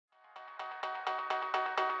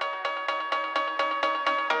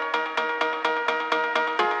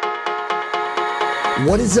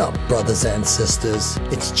What is up, brothers and sisters?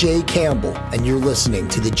 It's Jay Campbell, and you're listening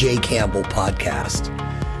to the Jay Campbell Podcast.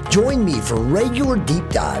 Join me for regular deep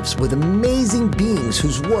dives with amazing beings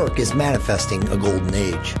whose work is manifesting a golden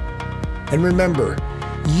age. And remember,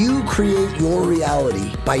 you create your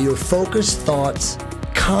reality by your focused thoughts,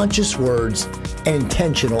 conscious words, and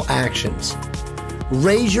intentional actions.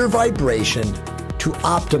 Raise your vibration to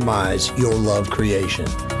optimize your love creation.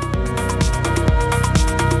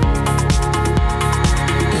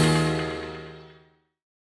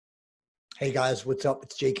 Hey guys, what's up?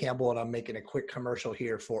 It's Jay Campbell, and I'm making a quick commercial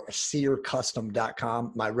here for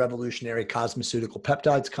𝙒𝙄𝙄 my revolutionary cosmeceutical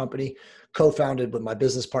peptides company, co-founded with my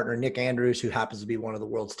business partner, Nick Andrews, who happens to be one of the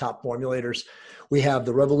world's top formulators. We have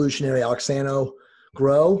the revolutionary 𝙒𝙄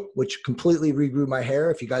Grow, which completely regrew my hair.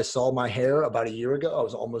 If you guys saw my hair about a year ago, I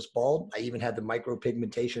was almost bald. I even had the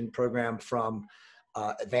micropigmentation program from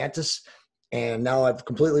Advantis. And now I've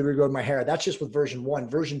completely regrown my hair. That's just with version 1.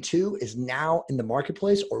 Version 2 is now in the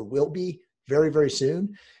marketplace, or will be very, very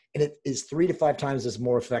soon. And it is 3 to 5 times as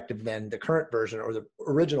more effective than the current version or the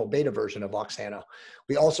original beta version of 𝙒𝙄.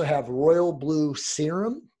 We also have Royal Blue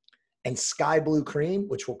Serum and Sky Blue Cream,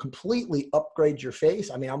 which will completely upgrade your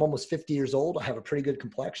face. I mean, I'm almost 50 years old. I have a pretty good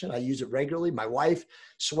complexion. I use it regularly. My wife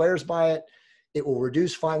swears by it. It will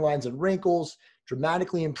reduce fine lines and wrinkles,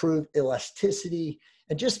 dramatically improve elasticity,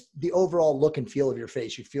 and just the overall look and feel of your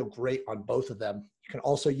face. You feel great on both of them. You can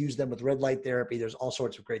also use them with red light therapy. There's all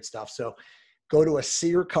sorts of great stuff. So go to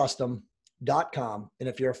𝙒𝙄𝙄custom.com. And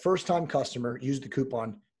if you're a first-time customer, use the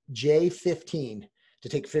coupon J15 to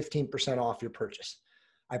take 15% off your purchase.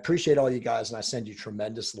 I appreciate all you guys, and I send you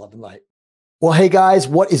tremendous love and light. Well, hey guys,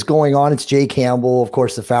 what is going on? It's Jay Campbell, of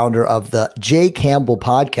course, the founder of the Jay Campbell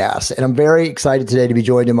Podcast. And I'm very excited today to be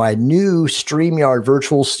joined in my new StreamYard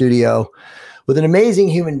virtual studio with an amazing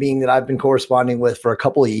human being that I've been corresponding with for a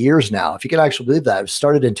couple of years now. If you can actually believe that. It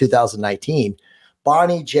started in 2019.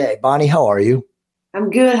 Bani J. Bani, how are you?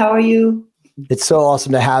 I'm good. How are you? It's so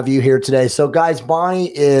awesome to have you here today. So guys,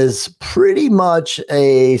 Bani is pretty much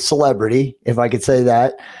a celebrity, if I could say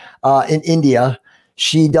that, in India.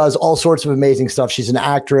 She does all sorts of amazing stuff. She's an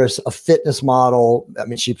actress, a fitness model. I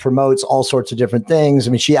mean, she promotes all sorts of different things.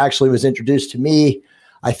 I mean, she actually was introduced to me,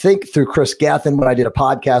 I think, through Chris Gethin when I did a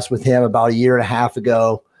podcast with him about a year and a half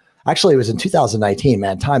ago. Actually, it was in 2019,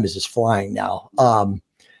 man. Time is just flying now.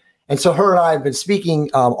 And so her and I have been speaking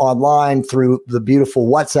online through the beautiful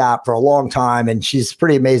WhatsApp for a long time, and she's a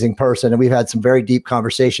pretty amazing person, and we've had some very deep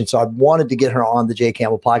conversations. So I wanted to get her on the Jay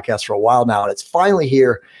Campbell Podcast for a while now, and it's finally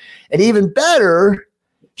here. And even better,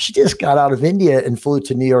 she just got out of India and flew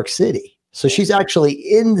to New York City. So she's actually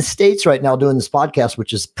in the States right now doing this podcast,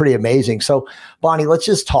 which is pretty amazing. So Bani, let's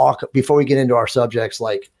just talk before we get into our subjects.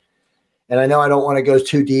 And I know I don't want to go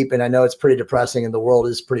too deep, and I know it's pretty depressing and the world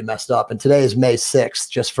is pretty messed up. And today is May 6th,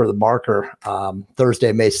 just for the marker,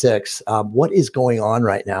 Thursday, May 6th. What is going on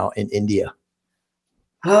right now in India?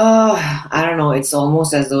 I don't know. It's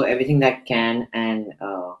almost as though everything that can and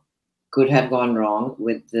could have gone wrong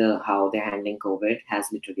with how they're handling COVID has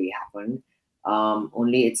literally happened.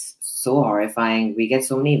 Only it's so horrifying. We get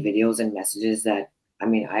so many videos and messages that, I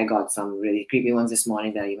mean, I got some really creepy ones this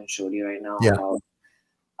morning that I even showed you right now. Yeah.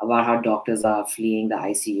 About how doctors are fleeing the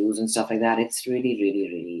ICUs and stuff like that. It's really,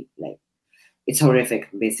 really, really it's horrific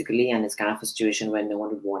basically. And it's kind of a situation where no one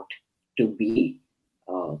would want to be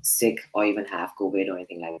sick or even have COVID or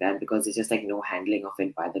anything like that, because it's just like no handling of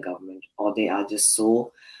it by the government, or they are just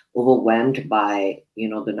so overwhelmed by,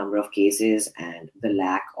 the number of cases and the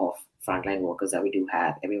lack of frontline workers that we do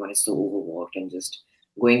have. Everyone is so overworked, and just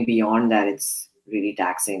going beyond that, it's really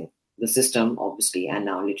taxing the system, obviously. And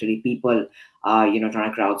now literally people are, trying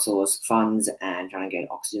to crowdsource funds and trying to get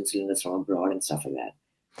oxygen cylinders from abroad and stuff like that.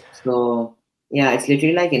 So yeah, it's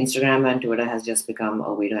literally like Instagram and Twitter has just become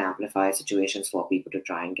a way to amplify situations for people to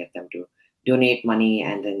try and get them to donate money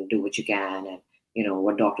and then do what you can, and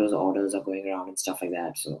what doctors' orders are going around and stuff like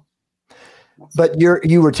that. So but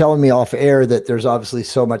you were telling me off air that there's obviously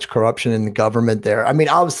so much corruption in the government there. I mean,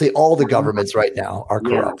 obviously all the governments right now are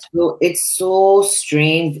corrupt. Yeah, so it's so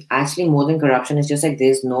strange. Actually, more than corruption, it's just like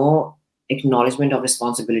there's no acknowledgement of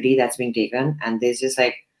responsibility that's being taken. And there's just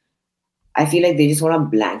like, I feel like they just want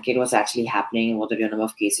to blanket what's actually happening and what the real number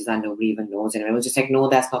of cases are. Nobody even knows. And everyone's just like, no,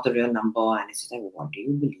 that's not the real number. And it's just like, what do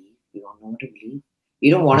you believe? You don't know what to believe.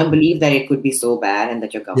 You don't want to believe that it could be so bad and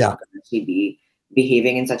that your government could actually be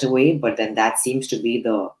behaving in such a way. But then that seems to be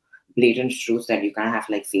the blatant truth that you kind of have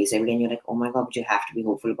to face every day. And you're like, oh my God, but you have to be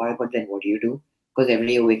hopeful about it. But then what do you do? Because every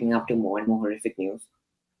day you're waking up to more and more horrific news.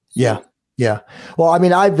 Yeah. Yeah. Well, I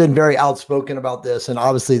mean, I've been very outspoken about this, and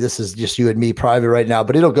obviously this is just you and me private right now,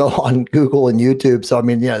 but it'll go on Google and YouTube. So, I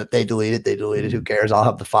mean, they delete it, they delete it. Who cares? I'll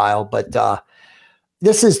have the file. But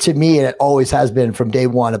this is, to me, and it always has been from day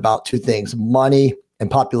one, about two things: money and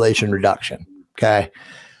population reduction. Okay.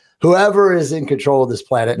 Whoever is in control of this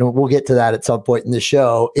planet, and we'll get to that at some point in the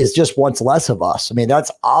show, is just wants less of us. I mean,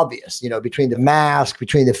 that's obvious, between the mask,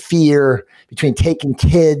 between the fear, between taking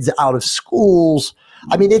kids out of schools.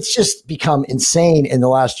 I mean, it's just become insane in the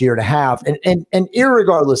last year and a half. And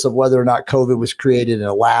irregardless of whether or not COVID was created in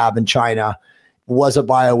a lab in China, was a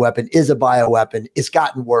bioweapon, is a bioweapon, it's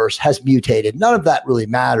gotten worse, has mutated. None of that really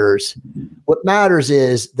matters. What matters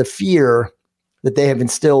is the fear that they have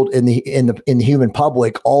instilled in the human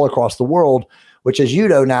public all across the world, which, as you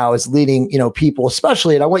know now, is leading people,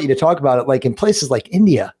 especially, and I want you to talk about it, like in places like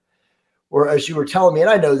India, where, as you were telling me, and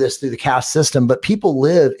I know this through the caste system, but people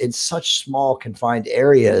live in such small confined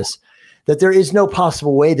areas that there is no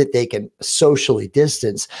possible way that they can socially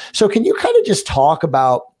distance. So can you kind of just talk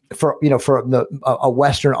about, for a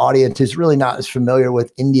Western audience who's really not as familiar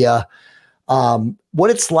with India, what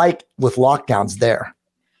it's like with lockdowns there?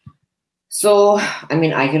 So, I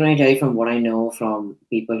mean, I can only tell you from what I know from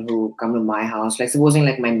people who come to my house. Like, supposing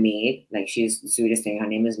like my maid, like, she's the sweetest thing. Her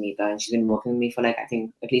name is Neeta, and she's been working with me for, like, I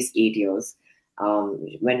think at least 8 years.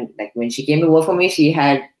 When she came to work for me, she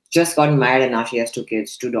had just gotten married, and now she has 2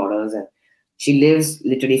 kids, 2 daughters, and she lives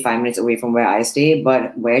literally 5 minutes away from where I stay.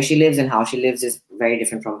 But where she lives and how she lives is very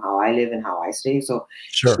different from how I live and how I stay. So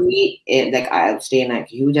sure. I'll stay in a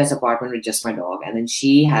huge ass apartment with just my dog, and then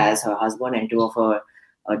she has her husband and 2 of her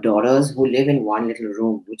daughters who live in one little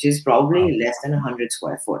room, which is probably less than 100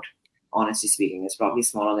 square foot. Honestly speaking, it's probably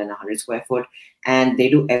smaller than 100 square foot, and they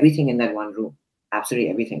do everything in that one room, absolutely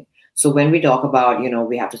everything. So when we talk about,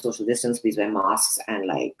 we have to social distance, please wear masks, and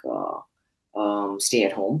stay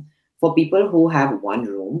at home. For people who have one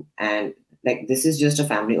room, and like, this is just a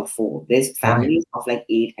family of 4. There's families of like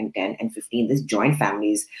 8 and 10 and 15. There's joint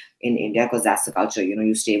families in India, because that's the culture.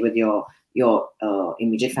 You stay with your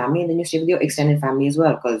immediate family, and then you stay with your extended family as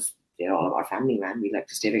well, because they're all about family, man. We like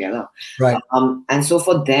to stay together. Right. And so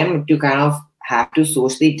for them to kind of have to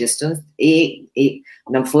socially distance,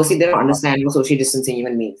 now firstly, they don't understand what social distancing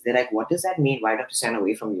even means. They're like, what does that mean? Why do I have to stand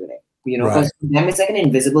away from you? Like, because for them, it's like an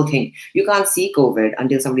invisible thing. You can't see COVID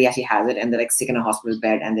until somebody actually has it, and they're like sick in a hospital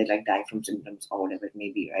bed, and they like die from symptoms or whatever it may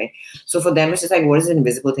be, right? So for them, it's just like, what is an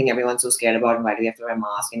invisible thing everyone's so scared about, and why do we have to wear a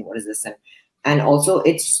mask, and what is this? And also,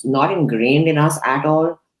 it's not ingrained in us at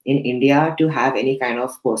all in India to have any kind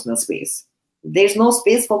of personal space. There's no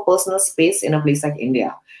space for personal space in a place like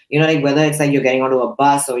India. Like, whether it's like you're getting onto a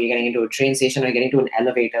bus, or you're getting into a train station, or you're getting into an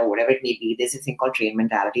elevator, whatever it may be, there's a thing called train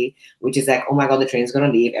mentality, which is like, oh my God, the train's going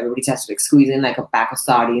to leave. Everybody has to like squeeze in like a pack of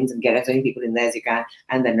sardines and get as many people in there as you can,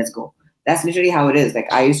 and then let's go. That's literally how it is.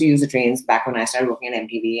 Like, I used to use the trains back when I started working at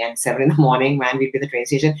MTV, and 7 in the morning, man, we'd be at the train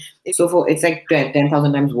station. So it's like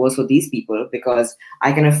 10,000 times worse for these people, because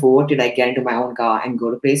I can afford to like get into my own car and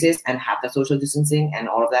go to places and have the social distancing and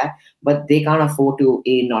all of that. But they can't afford to,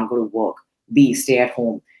 A, not go to work, B, stay at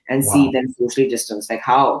home, and C, then socially distance. Like,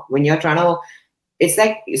 how? When you're trying to, it's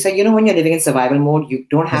like, when you're living in survival mode, you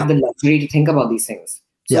don't have the luxury to think about these things.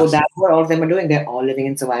 So that's what all of them are doing. They're all living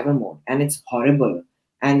in survival mode, and it's horrible.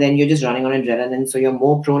 And then you're just running on adrenaline, so you're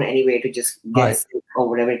more prone anyway to just get sick or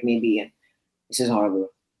whatever it may be. And it's just horrible.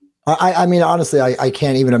 I mean, honestly, I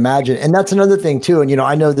can't even imagine. And that's another thing too. And,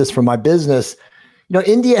 I know this from my business.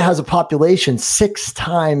 India has a population 6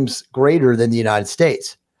 times greater than the United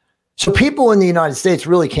States. So people in the United States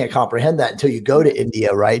really can't comprehend that until you go to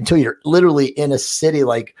India, right? Until you're literally in a city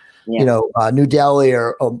like, New Delhi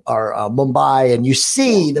or Mumbai, and you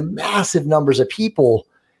see the massive numbers of people.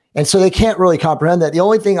 And so they can't really comprehend that. The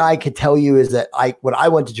only thing I could tell you is that when I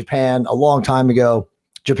went to Japan a long time ago,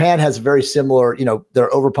 Japan has very similar, they're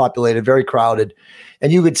overpopulated, very crowded.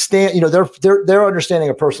 And you would stand, their understanding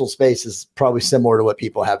of personal space is probably similar to what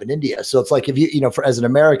people have in India. So it's like, if as an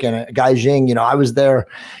American, a Gaijin, I was there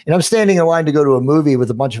and I'm standing in line to go to a movie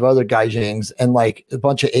with a bunch of other Gaijins, and like a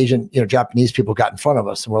bunch of Asian, Japanese people got in front of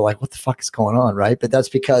us, and we're like, what the fuck is going on? Right. But that's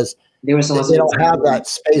because they don't have that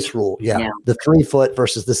space rule. The 3 foot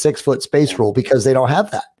versus the 6 foot space rule, because they don't have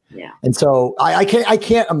that. And so I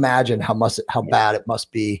can't imagine how bad it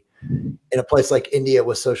must be in a place like India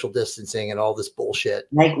with social distancing and all this bullshit.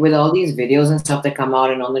 Like, with all these videos and stuff that come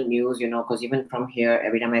out and on the news, because even from here,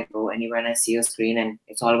 every time I go anywhere and I see a screen and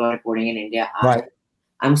it's all about reporting in India,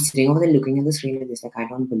 I'm sitting over there looking at the screen and it's like, I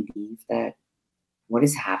don't believe that what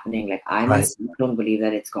is happening. Like, I myself don't believe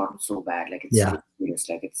that it's gotten so bad. Like, it's so serious.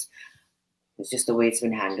 Like, it's just the way it's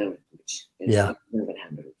been handled, which is been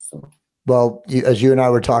handled. So Well, as you and I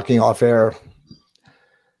were talking off air,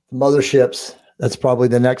 motherships, that's probably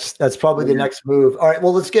the next move. All right.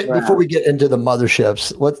 Well, before we get into the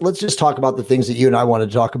motherships, let's just talk about the things that you and I wanted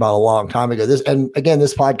to talk about a long time ago. And again,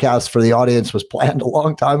 this podcast for the audience was planned a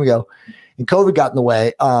long time ago, and COVID got in the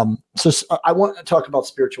way. So I want to talk about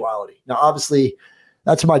spirituality. Now, obviously,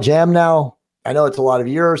 that's my jam now. I know it's a lot of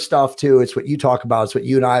your stuff too. It's what you talk about. It's what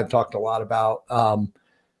you and I have talked a lot about.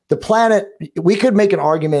 The planet, we could make an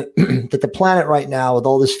argument that the planet right now, with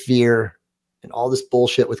all this fear and all this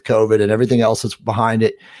bullshit with COVID and everything else that's behind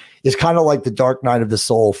it, is kind of like the dark night of the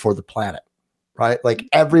soul for the planet, right? Like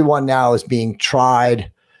everyone now is being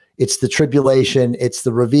tried. It's the tribulation, it's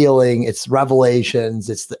the revealing, it's revelations,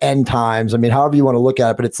 it's the end times. I mean, however you want to look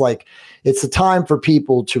at it, but it's like, it's the time for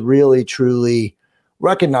people to really, truly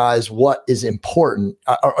recognize what is important.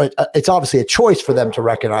 It's obviously a choice for them to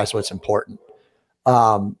recognize what's important.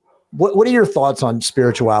 What are your thoughts on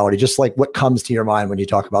spirituality? Just like what comes to your mind when you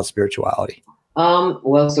talk about spirituality?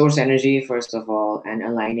 Well, source energy, first of all, and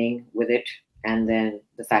aligning with it. And then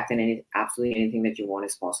the fact that absolutely anything that you want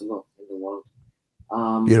is possible in the world.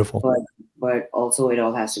 Beautiful. But also it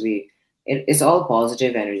all has to be, it's all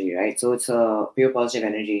positive energy, right? So it's a pure positive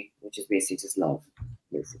energy, which is basically just love,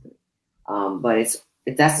 basically. But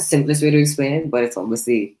that's the simplest way to explain it, but it's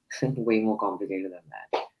obviously way more complicated than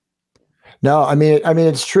that. No, I mean,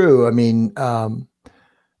 it's true. I mean,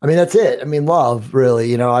 that's it. I mean, love, really.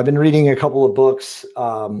 You know, I've been reading a couple of books,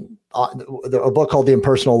 a book called The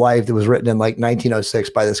Impersonal Life that was written in like 1906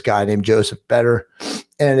 by this guy named Joseph Better.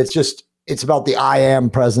 And it's about the I am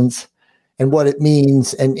presence and what it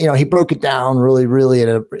means. And, you know, he broke it down really, really in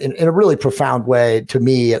a really profound way to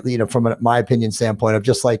me, you know, from my opinion standpoint of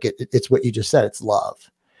just like, it's what you just said. It's love.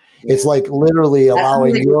 Yeah. It's like literally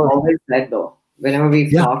allowing your always said though. Whenever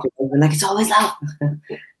we've talked, we're like, it's always love.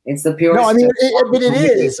 It's the purest. No, I mean, but it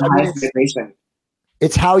is. I mean,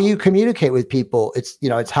 it's how you communicate with people. It's, you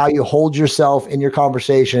know, it's how you hold yourself in your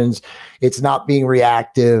conversations. It's not being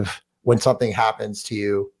reactive when something happens to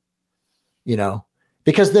you, you know,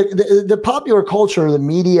 because the popular culture, the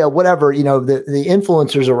media, whatever, you know, the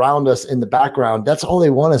influencers around us in the background, that's all they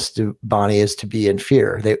want us to, Bani, is to be in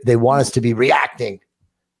fear. They want us to be reacting.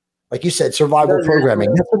 Like you said, survival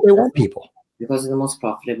programming. That's what they want people. Because it's the most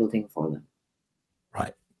profitable thing for them.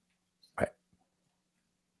 Right.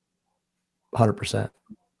 100%.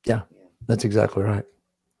 Yeah, that's exactly right.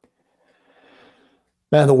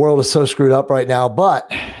 Man, the world is so screwed up right now,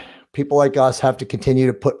 but people like us have to continue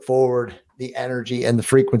to put forward the energy and the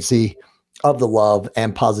frequency of the love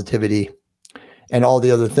and positivity and all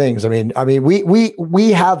the other things. I mean,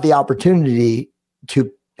 we have the opportunity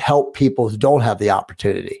to help people who don't have the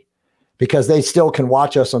opportunity, because they still can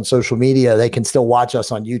watch us on social media. They can still watch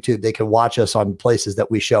us on YouTube. They can watch us on places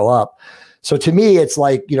that we show up. So to me, it's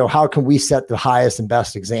like, you know, how can we set the highest and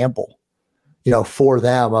best example, you know, for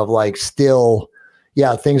them of like, still,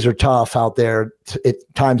 yeah, things are tough out there.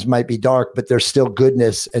 Times might be dark, but there's still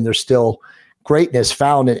goodness and there's still greatness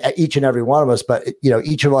found in each and every one of us. But, you know,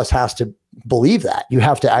 each of us has to believe that. You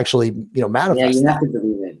have to actually, you know, manifest. Yeah, you have to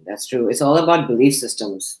believe it. That's true. It's all about belief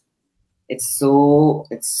systems. It's so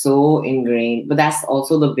ingrained, but that's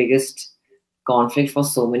also the biggest conflict for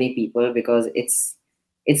so many people, because it's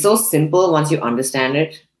so simple once you understand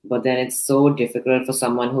it, but then it's so difficult for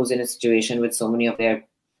someone who's in a situation with so many of their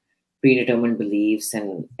predetermined beliefs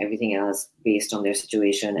and everything else based on their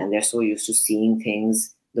situation, and they're so used to seeing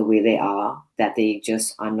things the way they are that they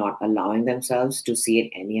just are not allowing themselves to see it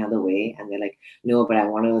any other way. And they're like, no, but I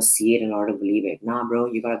want to see it in order to believe it. Nah, bro,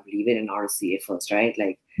 you got to believe it in order to see it first, right?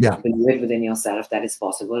 Like, yeah, believe it within yourself that it's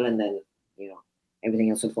possible, and then, you know, everything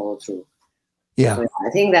else will follow through. Yeah. So I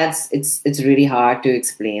think it's really hard to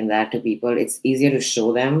explain that to people. It's easier to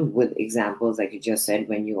show them with examples, like you just said,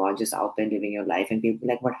 when you are just out there living your life and people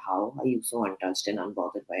are like, but how are you so untouched and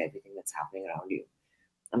unbothered by everything that's happening around you?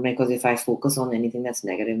 I'm like, because if I focus on anything that's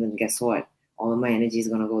negative, then guess what? All of my energy is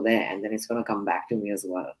going to go there, and then it's going to come back to me as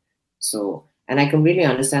well. So, and I completely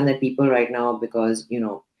understand that people right now, because, you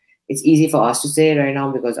know, it's easy for us to say right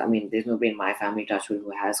now, because, I mean, there's nobody in my family, touch wood,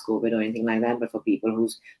 who has COVID or anything like that. But for people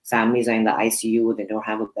whose families are in the ICU, they don't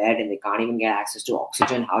have a bed and they can't even get access to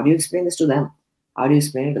oxygen, how do you explain this to them? How do you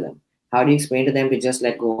explain it to them? How do you explain to them to just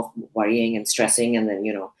let go of worrying and stressing, and then,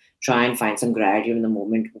 you know, try and find some gratitude in the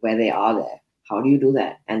moment where they are there? How do you do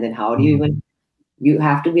that? And then how do you even, you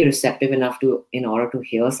have to be receptive enough in order to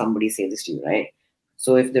hear somebody say this to you, right?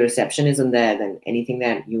 So if the reception isn't there, then anything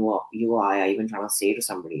that you are even trying to say to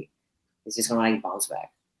somebody, it's just gonna like bounce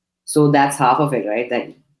back. So that's half of it, right?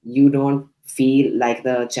 That you don't feel like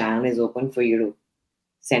the channel is open for you to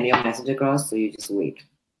send your message across, so you just wait.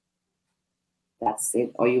 that's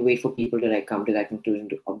it. Or you wait for people to like come to that conclusion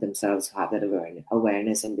of themselves, have that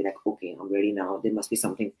awareness and be like, okay, I'm ready now. There must be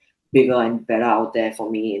something bigger and better out there for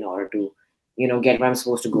me in order to, you know, get where I'm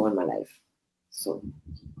supposed to go in my life. So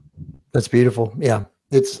that's beautiful. Yeah.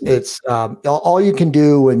 It's all you can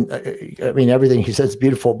do. And I mean, everything he says is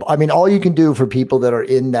beautiful. I mean, all you can do for people that are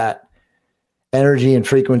in that energy and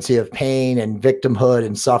frequency of pain and victimhood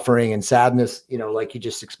and suffering and sadness, you know, like you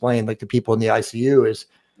just explained, like the people in the ICU, is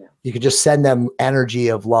you could just send them energy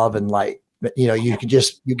of love and light. You know, you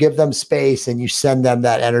give them space and you send them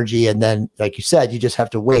that energy. And then, like you said, you just have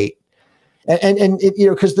to wait. And it, you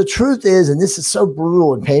know, because the truth is, and this is so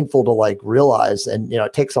brutal and painful to like realize, and, you know,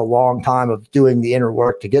 it takes a long time of doing the inner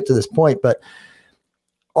work to get to this point, but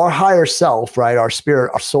our higher self, right? Our spirit,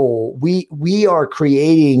 our soul, we are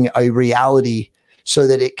creating a reality so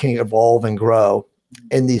that it can evolve and grow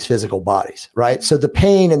in these physical bodies, right? So the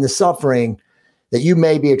pain and the suffering that you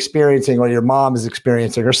may be experiencing, or your mom is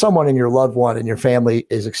experiencing, or someone in your loved one in your family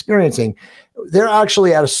is experiencing, they're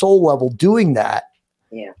actually at a soul level doing that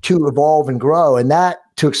to evolve and grow. And that,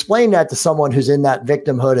 to explain that to someone who's in that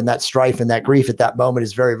victimhood and that strife and that grief at that moment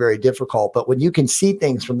is very, very difficult. But when you can see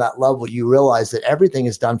things from that level, you realize that everything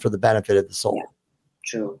is done for the benefit of the soul. Yeah,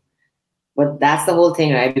 true. But that's the whole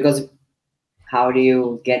thing, right? Because how do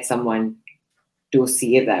you get someone to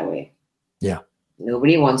see it that way? Yeah.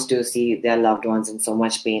 Nobody wants to see their loved ones in so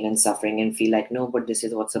much pain and suffering and feel like, no, but this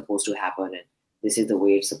is what's supposed to happen and this is the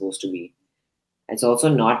way it's supposed to be. It's also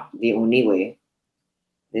not the only way.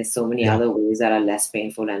 There's so many other ways that are less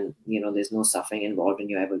painful, and, you know, there's no suffering involved in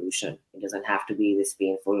your evolution. It doesn't have to be this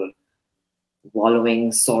painful,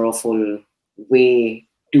 wallowing, sorrowful way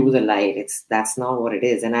to the light. That's not what it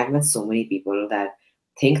is. And I've met so many people that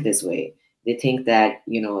think this way. They think that,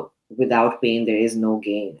 you know, without pain, there is no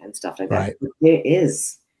gain and stuff like that. But there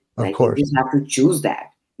is. Of course. You just have to choose that.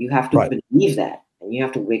 You have to believe that. And you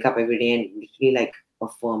have to wake up every day and literally like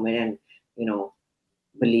affirm it and, you know,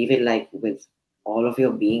 believe it like with all of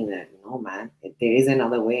your being that, no, man, there is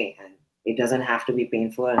another way, and it doesn't have to be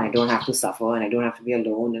painful, and I don't have to suffer, and I don't have to be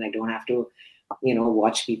alone, and I don't have to, you know,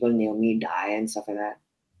 watch people near me die and stuff like that.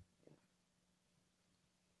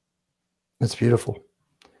 That's beautiful.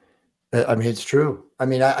 I mean, it's true. I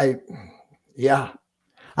mean, yeah.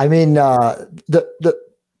 I mean, I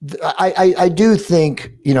do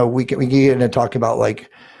think, you know, we can get into talking about like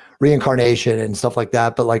reincarnation and stuff like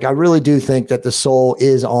that, but like, I really do think that the soul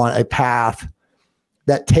is on a path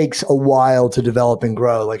that takes a while to develop and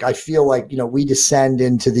grow. Like, I feel like, you know, we descend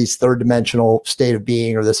into these third dimensional state of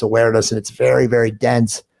being, or this awareness, and it's very, very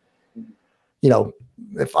dense. You know,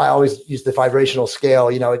 if I always use the vibrational scale,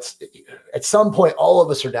 you know, it's at some point, all of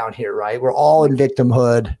us are down here, right? We're all in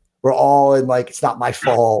victimhood. We're all in like, it's not my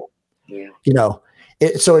fault. Yeah. You know,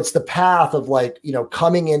 so it's the path of like, you know,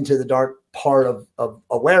 coming into the dark part of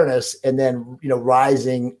awareness, and then, you know,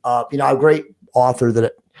 rising up. You know, a great author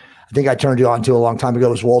that I think I turned you on to a long time ago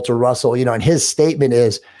was Walter Russell, you know, and his statement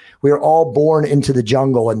is, we are all born into the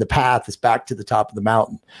jungle and the path is back to the top of the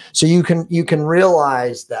mountain. So you can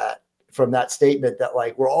realize that from that statement, that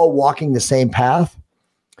like, we're all walking the same path.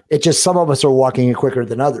 It just, some of us are walking it quicker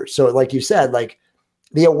than others. So like you said, like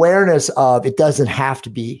the awareness of, it doesn't have to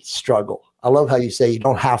be struggle. I love how you say you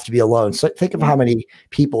don't have to be alone. So think of how many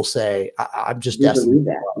people say, I'm just destined. Believe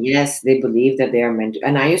that. Yes, they believe that they are meant to.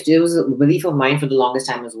 And it was a belief of mine for the longest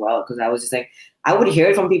time as well, because I was just like, I would hear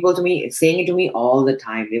it from people saying it to me all the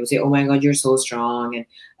time. They would say, oh my God, you're so strong. And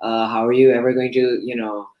how are you ever going to, you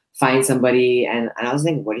know, find somebody? And I was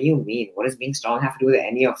like, what do you mean? What does being strong have to do with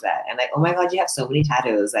any of that? And like, oh my God, you have so many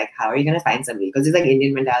tattoos. Like, how are you going to find somebody? Because it's like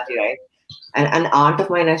Indian mentality, right? And an aunt of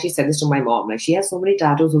mine actually said this to my mom. Like, she has so many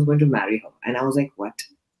tattoos, who's going to marry her? And I was like, what?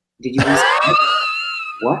 Did you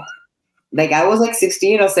what? Like, I was like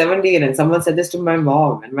 16 or 17, and someone said this to my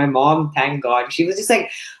mom. And my mom, thank God, she was just like,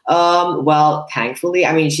 well, thankfully,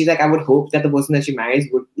 I mean, she's like, I would hope that the person that she marries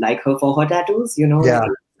would like her for her tattoos, you know? Yeah,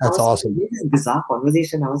 that's awesome. This is a bizarre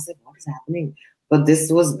conversation. I was like, what is happening? But this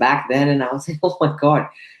was back then, and I was like, oh my God.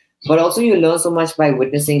 But also, you learn so much by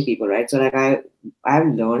witnessing people, right? So like, I've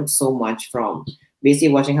learned so much from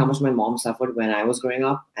basically watching how much my mom suffered when I was growing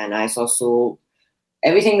up. And I saw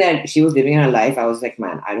everything that she was living in her life. I was like,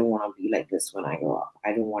 man, I don't want to be like this when I grow up. I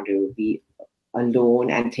don't want to be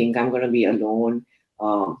alone and think I'm going to be alone,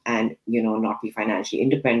 and, you know, not be financially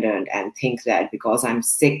independent, and think that because I'm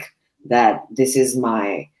sick, that this is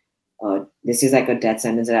my, this is like a death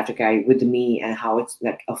sentence that I have to carry with me, and how it's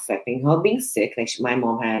like affecting her being sick. Like, my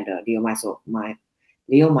mom had 𝙒𝙗𝙄𝙨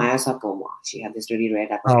𝙅𝙗. She had this really rare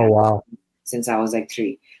type of cancer. Wow. Since I was like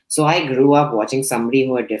 3. So I grew up watching somebody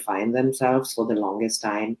who had defined themselves for the longest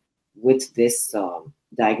time with this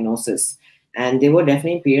diagnosis. And there were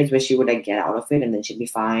definitely periods where she would like get out of it and then she'd be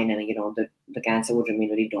fine. And, the cancer would remain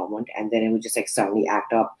very dormant. And then it would just like suddenly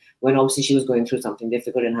act up when obviously she was going through something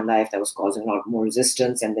difficult in her life that was causing a lot more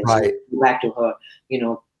resistance. And then she would go back to her,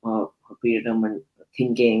 her freedom and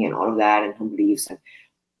thinking and all of that and her beliefs. And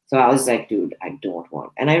so I was like, dude, I don't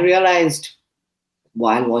want. And I realized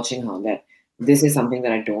while watching her that this is something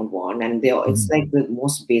that I don't want. And it's like the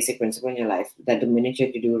most basic principle in your life that the minute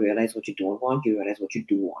you do realize what you don't want, you realize what you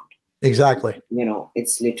do want. Exactly.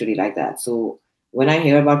 It's literally like that. So when I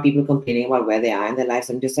hear about people complaining about where they are in their lives,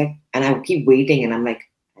 I'm just like, and I keep waiting and I'm like,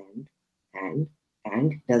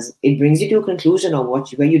 and does it brings you to a conclusion of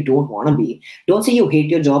where you don't want to be. Don't say you hate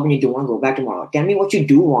your job and you don't want to go back tomorrow. Tell me what you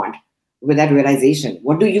do want with that realization.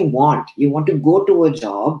 What do you want? You want to go to a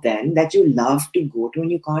job then that you love to go to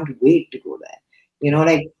and you can't wait to go there.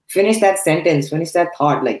 Like finish that sentence, finish that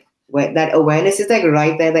thought, like where that awareness is like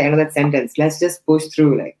right there at the end of that sentence. Let's just push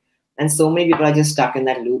through like. And so many people are just stuck in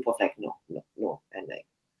that loop of like, no. And like,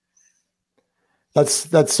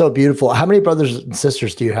 that's so beautiful. How many brothers and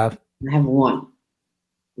sisters do you have? I have one.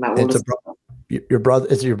 My older sister. Your brother,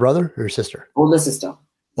 is it your brother or your sister? Older sister.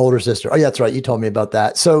 Older sister. Oh, yeah, that's right. You told me about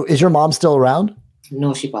that. So is your mom still around?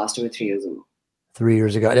 No, she passed away 3 years ago. 3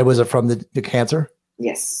 years ago. And was it from the cancer?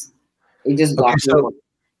 Yes. It just got to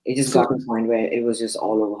a point where it was just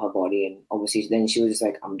all over her body. And obviously then she was just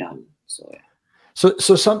like, I'm done. So yeah. So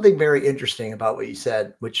something very interesting about what you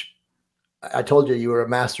said, which I told you were a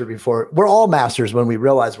master before. We're all masters when we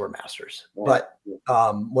realize we're masters. Yeah. But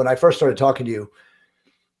when I first started talking to you,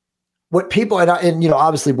 what people, and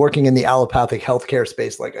obviously working in the allopathic healthcare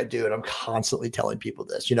space like I do, and I'm constantly telling people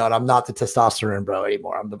this, and I'm not the testosterone bro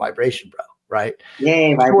anymore. I'm the vibration bro, right?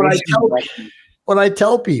 Yeah, vibration. When I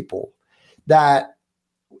tell people that,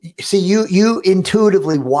 see, you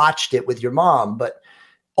intuitively watched it with your mom, but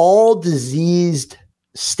all diseased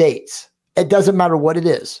states, it doesn't matter what it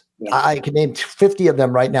is. Yeah. I can name 50 of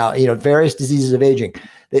them right now, various diseases of aging.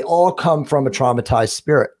 They all come from a traumatized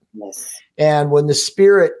spirit. Yes. And when the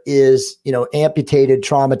spirit is, amputated,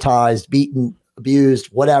 traumatized, beaten, abused,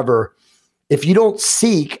 whatever, if you don't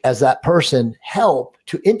seek as that person help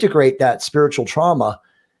to integrate that spiritual trauma,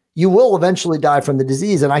 you will eventually die from the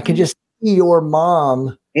disease. And I can just see your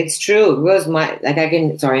mom. It's true. Because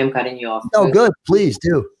sorry, I'm cutting you off. No, good. Please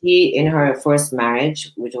do. He, in her first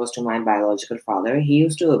marriage, which was to my biological father, he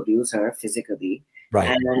used to abuse her physically. Right.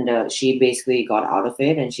 And she basically got out of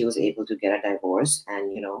it and she was able to get a divorce.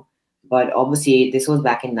 And, but obviously this was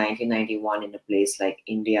back in 1991 in a place like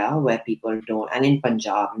India where people don't, and in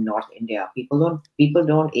Punjab, North India, people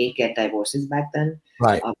don't get divorces back then.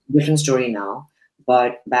 Right. Different story now.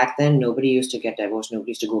 But back then, nobody used to get divorced.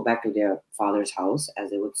 Nobody used to go back to their father's house, as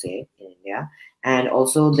they would say in India. And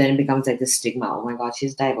also then it becomes like this stigma. Oh my God,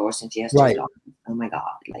 she's divorced and she has 2 daughters. Oh my God,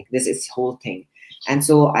 like this is whole thing. And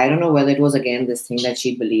so I don't know whether it was, again, this thing that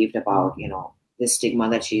she believed about, this stigma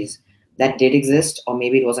that did exist, or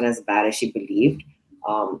maybe it wasn't as bad as she believed.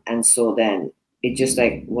 And so then it just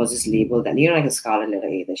like was this label that, like a scarlet letter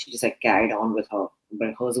A, that she just like carried on with her.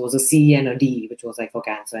 But hers was a C and a D, which was like for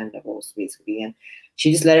cancer and divorce, basically. And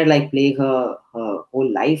she just let it like plague her whole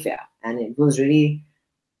life, yeah. And it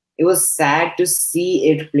was sad to see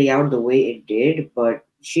it play out the way it did. But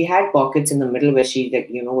she had pockets in the middle where she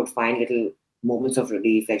would find little moments of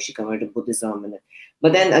relief, like she converted to Buddhism.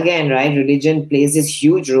 But then again, right, religion plays this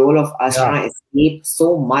huge role of us trying to escape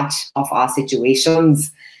so much of our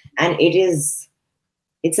situations. And it's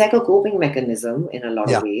like a coping mechanism in a lot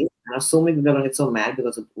of ways. And so many people are going to get so mad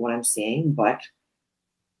because of what I'm saying, but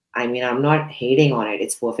I mean, I'm not hating on it.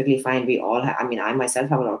 It's perfectly fine. We all have, I myself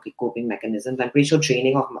have a lot of coping mechanisms. I'm pretty sure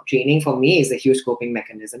training for me is a huge coping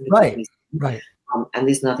mechanism. Right. And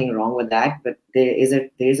there's nothing wrong with that. But there is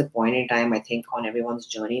a point in time, I think, on everyone's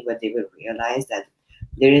journey where they will realize that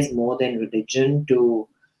there is more than religion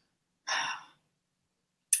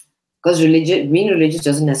because being religious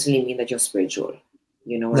doesn't necessarily mean that you're spiritual.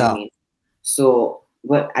 You know what I mean? So,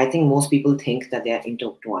 but I think most people think that they are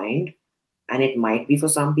intertwined, and it might be for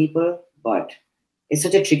some people, but it's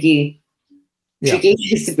such a tricky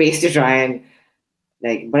space to try and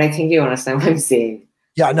but I think you understand what I'm saying.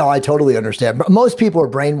 Yeah, no, I totally understand. But most people are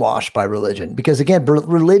brainwashed by religion because, again,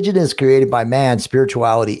 religion is created by man.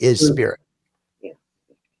 Spirituality is spirit. Yeah.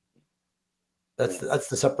 That's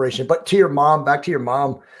the separation. But back to your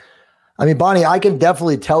mom, Bani, I can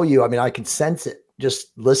definitely tell you, I can sense it just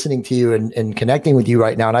listening to you and connecting with you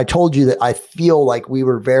right now. And I told you that I feel like we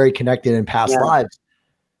were very connected in past lives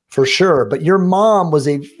for sure. But your mom was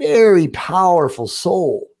a very powerful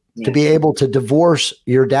soul. to be able to divorce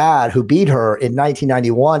your dad who beat her in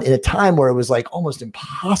 1991 in a time where it was like almost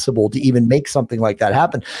impossible to even make something like that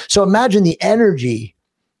happen. So imagine the energy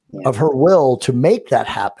of her will to make that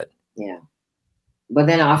happen. Yeah. But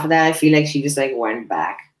then after that, I feel like she just like went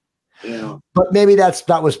back, you know. But maybe that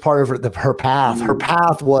was part of her path. Her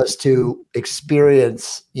path was to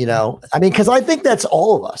experience, you know, I mean, because I think that's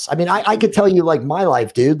all of us. I mean, I could tell you like my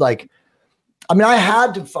life, dude, like, I mean, I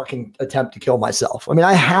had to fucking attempt to kill myself. I mean,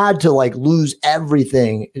 I had to like lose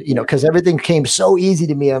everything, you know, because everything came so easy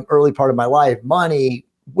to me in the early part of my life, money,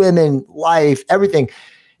 women, life, everything.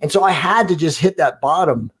 And so I had to just hit that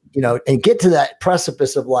bottom, you know, and get to that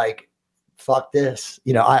precipice of like, fuck this,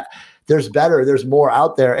 you know, there's better, there's more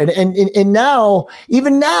out there. And now,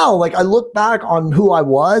 even now, like I look back on who I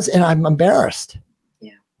was and I'm embarrassed.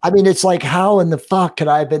 Yeah. I mean, it's like, how in the fuck could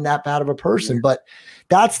I have been that bad of a person? But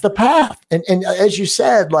that's the path. And as you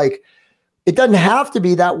said, like, it doesn't have to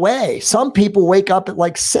be that way. Some people wake up at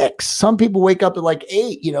like 6, some people wake up at like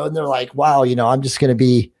 8, you know, and they're like, wow, you know, I'm just going to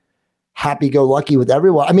be happy-go-lucky with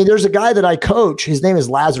everyone. I mean, there's a guy that I coach. His name is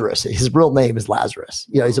Lazarus. His real name is Lazarus.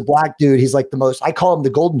 You know, he's a black dude. He's like the most, I call him the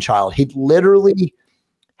golden child. He literally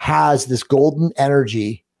has this golden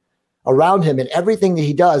energy around him in everything that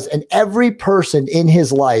he does. And every person in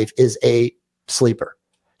his life is a sleeper.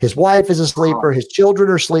 His wife is a sleeper. His children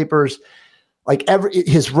are sleepers. Like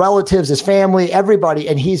his relatives, his family, everybody.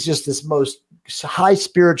 And he's just this most high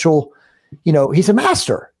spiritual, you know, he's a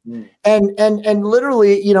master. And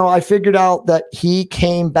literally, you know, I figured out that he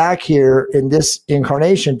came back here in this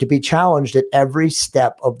incarnation to be challenged at every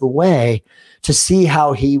step of the way to see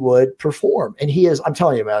how he would perform. And he is, I'm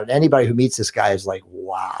telling you, man, anybody who meets this guy is like,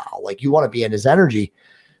 wow, like you want to be in his energy,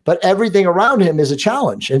 but everything around him is a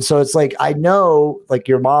challenge. And so it's like, I know, like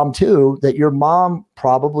your mom too, that your mom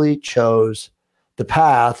probably chose the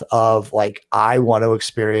path of like, I want to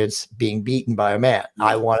experience being beaten by a man.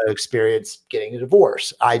 I want to experience getting a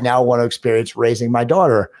divorce. I now want to experience raising my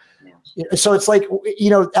daughter. So it's like,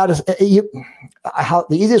 you know, how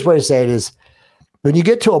the easiest way to say it is when you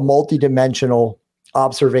get to a multidimensional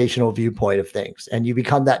observational viewpoint of things and you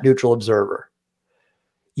become that neutral observer,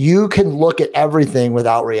 you can look at everything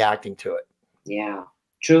without reacting to it. Yeah,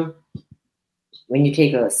 true. When you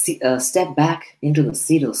take a step back into the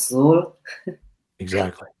seat of soul.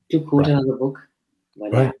 Exactly. To quote another book.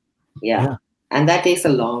 But yeah. And that takes a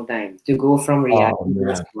long time to go from reacting to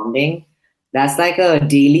responding. That's like a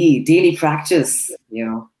daily practice, you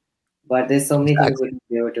know. But there's so many things you can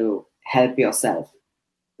do to help yourself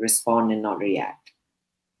respond and not react.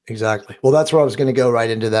 Exactly. Well, that's where I was going to go right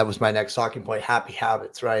into. That was my next talking point, happy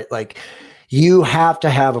habits, right? Like you have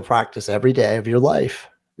to have a practice every day of your life.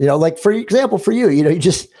 You know, like for example, for you, you know, you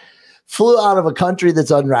just flew out of a country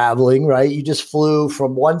that's unraveling, right? You just flew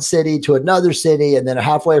from one city to another city and then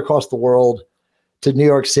halfway across the world to New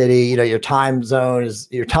York City. You know, your time is,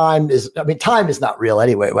 I mean, time is not real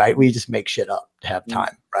anyway, right? We just make shit up to have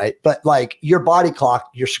time, right? But like your body clock,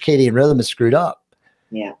 your circadian rhythm is screwed up.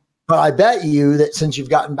 Yeah. But I bet you that since you've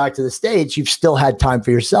gotten back to the States, you've still had time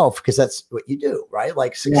for yourself because that's what you do, right?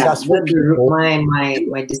 Like successful people.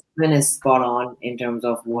 My discipline is spot on in terms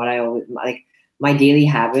of what I always like. My daily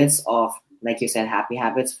habits of, like you said, happy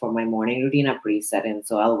habits for my morning routine are pretty set in.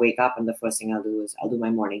 So I'll wake up and the first thing I'll do is I'll do my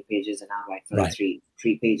morning pages and I'll write for three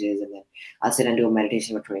pages, and then I'll sit and do a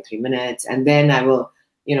meditation for 23 minutes, and then I will,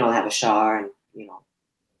 you know, have a shower and, you know,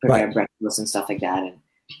 prepare breakfast and stuff like that, and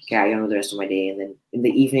carry on with the rest of my day. And then in the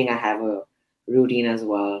evening I have a routine as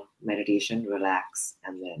well: meditation, relax,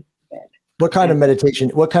 and then bed. What kind of meditation?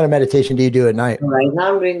 What kind of meditation do you do at night? Right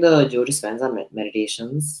now I'm doing the Joe Dispenza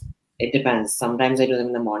meditations. It depends. Sometimes I do them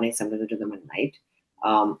in the morning, sometimes I do them at night.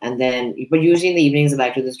 And then, but usually in the evenings, I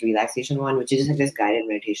like to do this relaxation one, which is just like this guided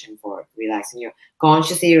meditation for relaxing your,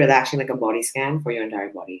 consciously relaxing like a body scan for your entire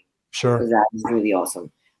body. Sure. Because that is really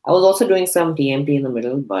awesome. I was also doing some TMT in the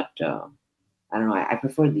middle, but I don't know. I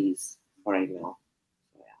prefer these for right now.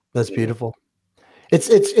 So, yeah. That's beautiful.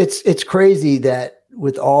 It's crazy that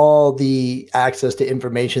with all the access to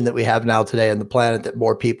information that we have now today on the planet, that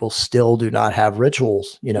more people still do not have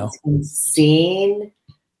rituals, you know? It's insane.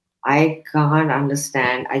 I can't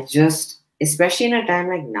understand. Especially in a time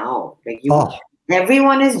like now, like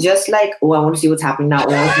everyone is just like, oh, I want to see what's happening now.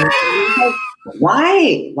 Like,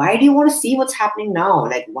 why? Why do you want to see what's happening now?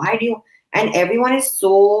 Like, why do you? And everyone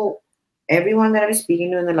that I was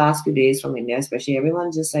speaking to in the last few days from India, especially,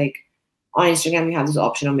 everyone's just like, on Instagram, you have this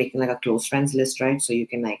option of making like a close friends list, right? So you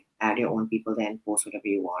can like add your own people there and post whatever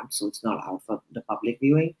you want. So it's not out for the public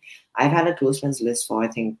viewing. I've had a close friends list for, I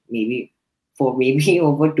think, maybe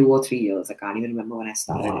over 2 or 3 years. I can't even remember when I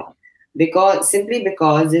started it. Simply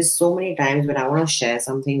because there's so many times when I want to share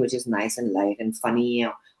something which is nice and light and funny,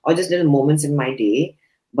 or just little moments in my day.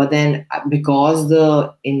 But then because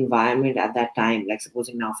the environment at that time, like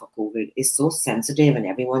supposing now for COVID, is so sensitive and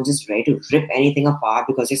everyone's just ready to rip anything apart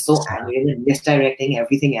because you're so angry and misdirecting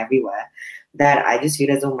everything everywhere, that I just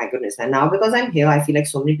feel as, oh my goodness. And now because I'm here, I feel like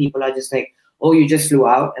so many people are just like, oh, you just flew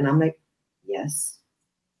out. And I'm like, yes.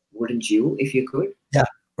 Wouldn't you if you could? Yeah,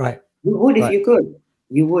 right. You would if you could.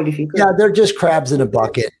 You would if you could. Yeah, they're just crabs in a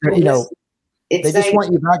bucket. You know, they just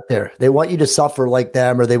want you back there. They want you to suffer like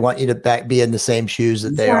them, or they want you to be in the same shoes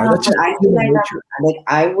that they are. That's just I feel like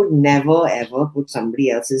I would never ever put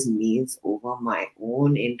somebody else's needs over my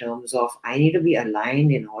own, in terms of I need to be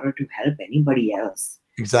aligned in order to help anybody else.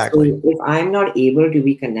 Exactly. So if I'm not able to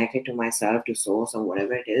be connected to myself, to source, or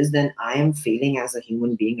whatever it is, then I am failing as a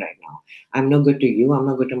human being right now. I'm not good to you. I'm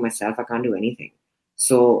not good to myself. I can't do anything.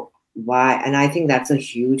 So why? And I think that's a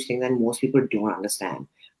huge thing that most people don't understand.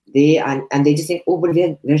 They just think, oh, but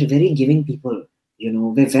we're very giving people, you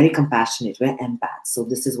know, we're very compassionate, we're empaths, so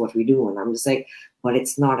this is what we do. And I'm just like, but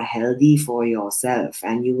it's not healthy for yourself,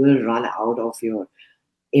 and you will run out of your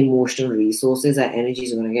emotional resources, and energy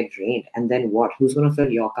is going to get drained. And then what? Who's going to fill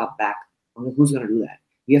your cup back? I mean, who's going to do that?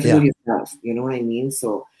 You have to do it yourself. You know what I mean?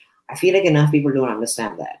 So I feel like enough people don't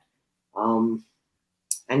understand that. And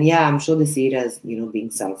yeah, I'm sure they see it as, you know, being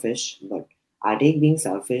selfish, but I take being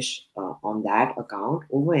selfish on that account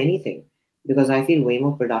over anything, because I feel way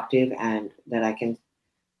more productive and that I can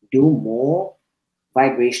do more,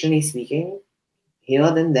 vibrationally speaking, here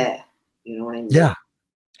than there. You know what I mean? Yeah.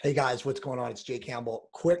 Hey guys, what's going on? It's Jay Campbell.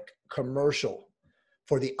 Quick commercial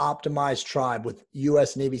for the Optimized Tribe with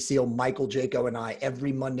U.S. Navy SEAL Michael Jaco and I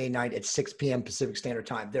every Monday night at 6 p.m. Pacific Standard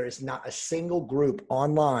Time. There is not a single group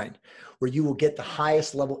online where you will get the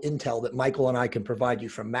highest level intel that Michael and I can provide you,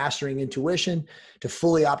 from mastering intuition to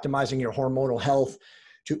fully optimizing your hormonal health,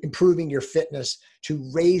 to improving your fitness, to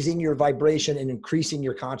raising your vibration and increasing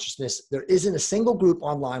your consciousness. There isn't a single group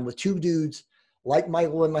online with two dudes like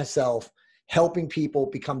Michael and myself helping people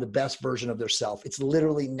become the best version of their self. It's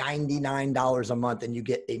literally $99 a month, and you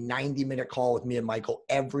get a 90-minute call with me and Michael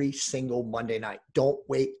every single Monday night. Don't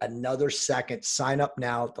wait another second. Sign up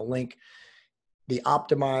now at the link,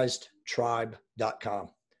 theoptimizedtribe.com.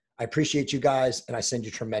 I appreciate you guys, and I send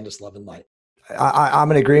you tremendous love and light.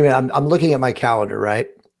 I'm in agreement. I'm looking at my calendar, right?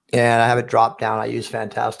 And I have it dropped down. I use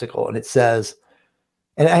Fantastical, and it says,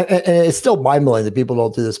 and it's still mind-blowing that people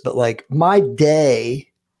don't do this, but like my day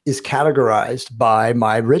is categorized by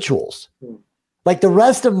my rituals. Like the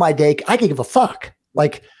rest of my day, I can give a fuck.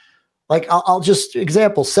 Like I'll just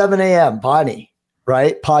example, 7 a.m. Bani,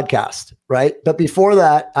 right? Podcast, right? But before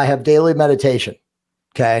that, I have daily meditation.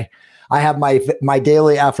 Okay. I have my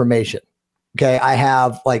daily affirmation. Okay. I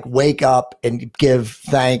have like wake up and give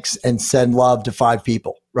thanks and send love to 5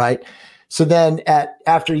 people. Right. So then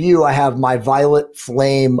after you, I have my violet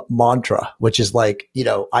flame mantra, which is like, you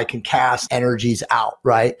know, I can cast energies out,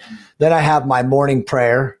 right? Then I have my morning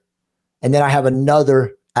prayer, and then I have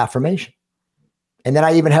another affirmation. And then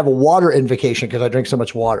I even have a water invocation because I drink so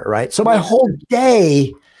much water, right? So my whole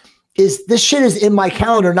day this shit is in my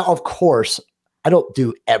calendar. Now, of course, I don't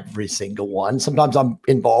do every single one. Sometimes I'm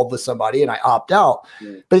involved with somebody and I opt out,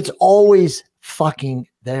 but it's always fucking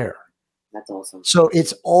there. That's awesome. So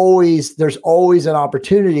there's always an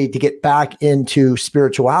opportunity to get back into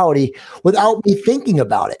spirituality without me thinking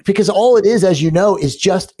about it, because all it is, as you know, is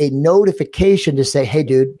just a notification to say, hey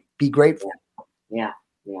dude, be grateful. Yeah.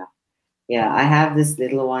 I have this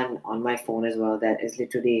little one on my phone as well that is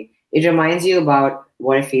literally, it reminds you about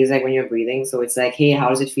what it feels like when you're breathing. So it's like, hey, how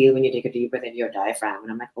does it feel when you take a deep breath into your diaphragm?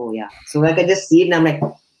 And I'm like, oh yeah. So like I just see it and I'm like,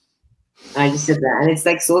 I just sit there, and it's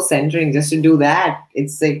like so centering just to do that.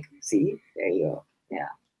 It's like, see, there you go.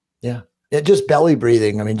 Yeah. Just belly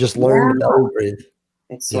breathing. I mean, just learn to belly breathe.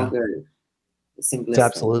 It's so good. It's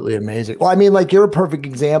absolutely amazing. Well, I mean, like you're a perfect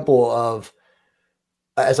example of,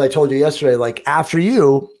 as I told you yesterday, like after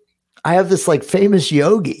you, I have this like famous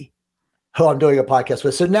yogi who I'm doing a podcast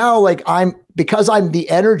with. So now like because I'm the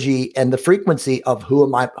energy and the frequency of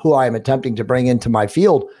who I am attempting to bring into my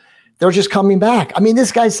field, they're just coming back. I mean,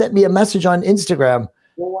 this guy sent me a message on Instagram.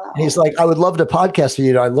 Wow. And he's like, I would love to podcast for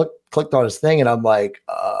you. And I clicked on his thing and I'm like,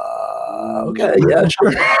 okay, yeah,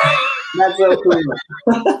 sure. That's so cool.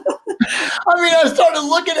 I mean, I started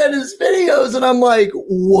looking at his videos and I'm like,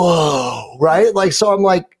 whoa, right? Like, so I'm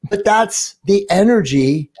like, but that's the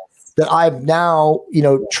energy that I've now,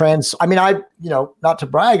 not to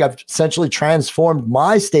brag, I've essentially transformed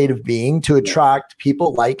my state of being to attract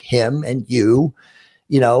people like him and you,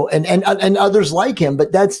 and others like him.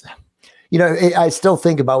 But that's, I still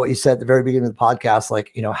think about what you said at the very beginning of the podcast.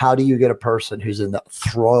 Like, how do you get a person who's in the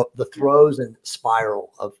throes and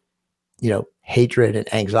spiral of, hatred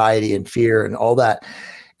and anxiety and fear and all that?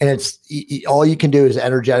 And it's all you can do is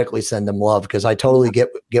energetically send them love, because I totally get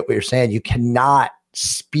what you're saying. You cannot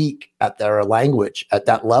speak at their language at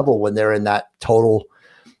that level when they're in that total,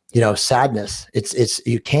 sadness.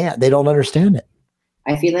 You can't. They don't understand it.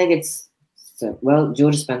 I feel like Joe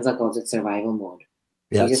Dispenza calls it survival mode.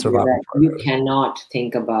 Yeah, you cannot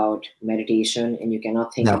think about meditation and you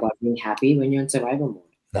cannot think about being happy when you're in survival mode.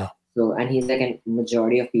 No. So, and he's like, a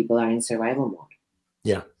majority of people are in survival mode.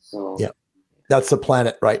 Yeah. So yeah, that's the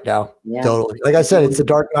planet right now. Yeah. Totally. Like I said, it's the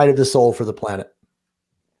dark night of the soul for the planet.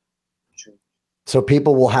 True. So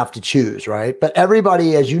people will have to choose, right? But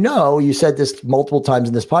everybody, as you said this multiple times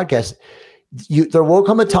in this podcast, there will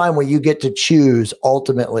come a time when you get to choose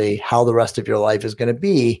ultimately how the rest of your life is going to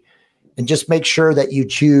be. And just make sure that you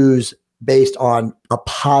choose based on a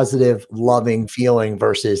positive, loving feeling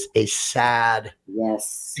versus a sad.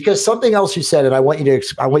 Yes. Because something else you said, and I want you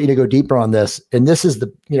to go deeper on this. And this is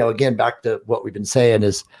again, back to what we've been saying,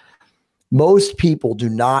 is most people do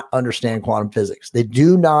not understand quantum physics. They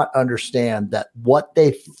do not understand that what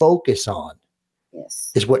they focus on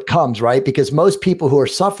is what comes, right? Because most people who are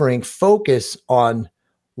suffering focus on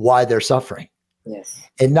why they're suffering. Yes.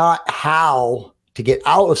 And not how to get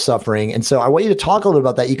out of suffering. And so I want you to talk a little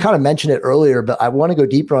about that. You kind of mentioned it earlier, but I want to go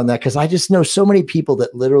deeper on that, because I just know so many people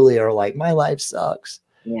that literally are like, my life sucks.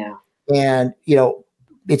 Yeah. And,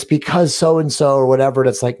 it's because so-and-so or whatever. And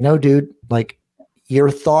it's like, no, dude, like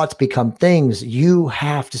your thoughts become things. You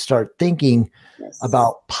have to start thinking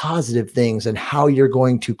about positive things and how you're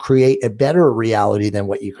going to create a better reality than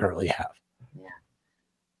what you currently have.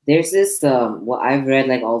 There's this, I've read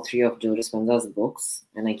like all three of Joe Dispenza's books,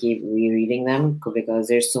 and I keep rereading them because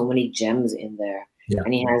there's so many gems in there. Yeah.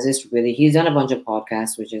 And he has he's done a bunch of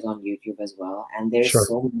podcasts, which is on YouTube as well. And there's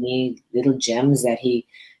so many little gems that he,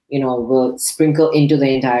 will sprinkle into the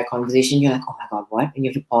entire conversation. You're like, oh my God, what? And you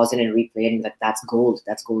have to pause it and replay it. And you're like, that's gold.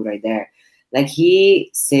 That's gold right there. Like he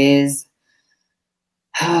says,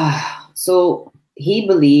 so he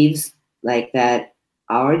believes like that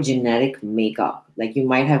our genetic makeup, like you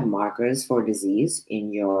might have markers for disease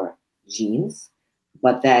in your genes,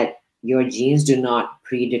 but that your genes do not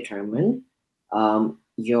predetermine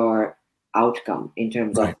your outcome in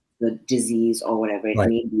terms of the disease or whatever it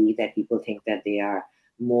may be, that people think that they are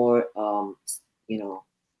more,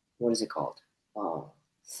 what is it called?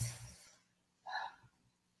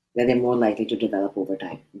 That they're more likely to develop over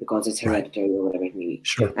time because it's hereditary or whatever it may be.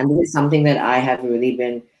 Sure. And this is something that I have really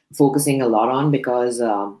been focusing a lot on, because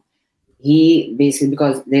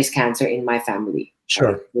because there's cancer in my family.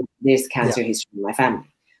 Sure. Right? There's cancer history in my family.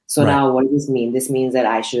 So now what does this mean? This means that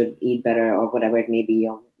I should eat better or whatever it may be.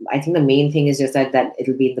 I think the main thing is just that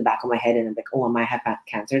it'll be in the back of my head and I'm like, oh, I might have had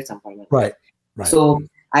cancer at some point. Right. So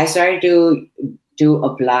I started to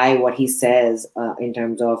apply what he says in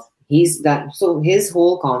terms of so his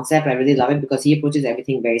whole concept, I really love it because he approaches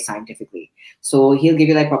everything very scientifically. So he'll give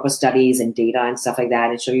you like proper studies and data and stuff like that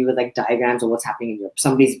and show you with like diagrams of what's happening in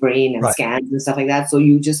somebody's brain and scans and stuff like that. So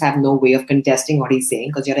you just have no way of contesting what he's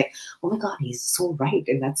saying because you're like, oh my God, he's so right.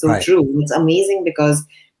 And that's so true. It's amazing because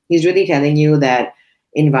he's really telling you that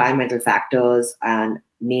environmental factors and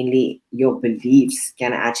mainly your beliefs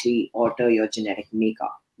can actually alter your genetic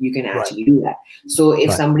makeup. You can actually do that. So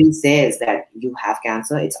if somebody says that you have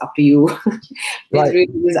cancer, it's up to you. It really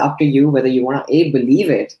is up to you whether you want to A, believe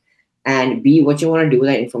it, and B, what you want to do with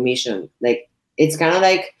that information. Like, it's kind of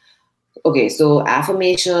like, okay, so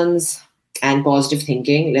affirmations and positive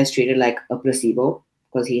thinking, let's treat it like a placebo,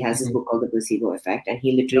 because he has this book called The Placebo Effect. And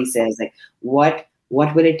he literally says, like, what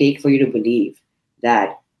will it take for you to believe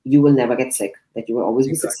that you will never get sick, that you will always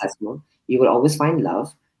be successful, you will always find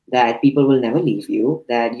love, that people will never leave you,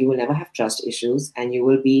 that you will never have trust issues, and you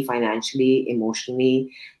will be financially,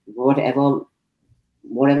 emotionally, whatever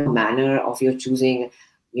manner of your choosing,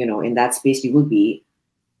 in that space, you will be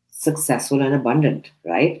successful and abundant,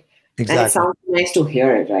 right? Exactly. And it sounds nice to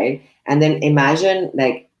hear it, right? And then imagine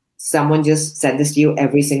like someone just said this to you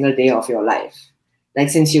every single day of your life, like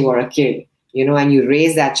since you were a kid, and you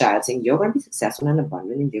raise that child saying, you're going to be successful and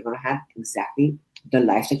abundant, and you're going to have exactly the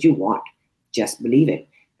life that you want. Just believe it.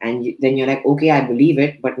 And then you're like, okay, I believe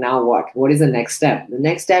it, but now what? What is the next step? The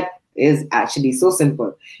next step is actually so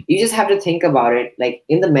simple. You just have to think about it. Like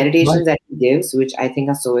in the meditations that he gives, which I think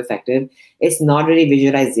are so effective, it's not really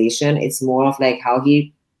visualization. It's more of like how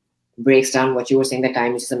he breaks down what you were saying, that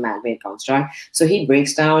time is just a man-made construct. So he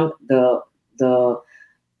breaks down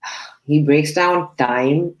he breaks down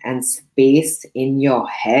time and space in your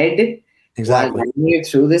head while Exactly. guiding you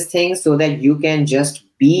through this thing so that you can just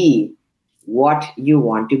be what you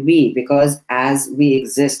want to be. Because as we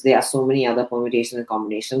exist, there are so many other permutations and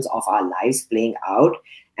combinations of our lives playing out,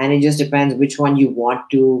 and it just depends which one you want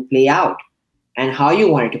to play out and how you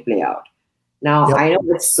want it to play out. Now, Yep. I know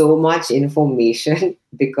it's so much information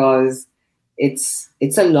because it's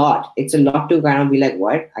a lot. It's a lot to kind of be like,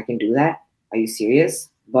 what? I can do that? Are you serious?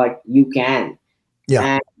 But you can. Yeah.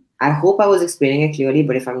 And I hope I was explaining it clearly,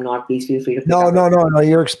 but if I'm not, please feel free to pick up. No.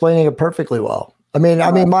 You're explaining it perfectly well. I mean,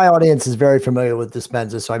 my audience is very familiar with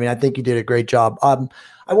Dispenza, so I mean, I think you did a great job.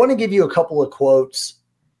 I want to give you a couple of quotes,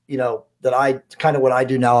 you know, that I kind of what I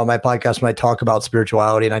do now on my podcast when I talk about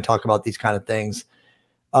spirituality and I talk about these kind of things.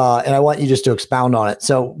 And I want you just to expound on it.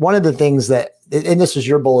 So one of the things that, and this was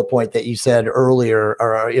your bullet point that you said earlier,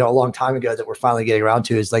 or, you know, a long time ago that we're finally getting around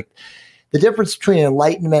to, is like the difference between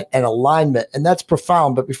enlightenment and alignment. And that's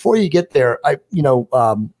profound. But before you get there, I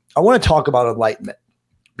want to talk about enlightenment,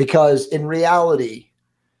 because in reality,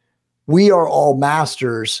 we are all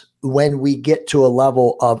masters when we get to a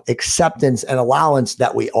level of acceptance and allowance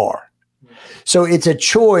that we are. So it's a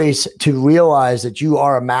choice to realize that you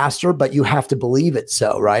are a master, but you have to believe it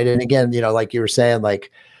so, right? And again, you know, like you were saying,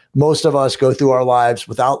 like most of us go through our lives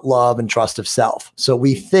without love and trust of self. So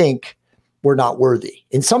we think we're not worthy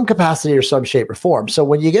in some capacity or some shape or form. So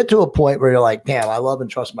when you get to a point where you're like, damn, I love and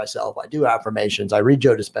trust myself. I do affirmations. I read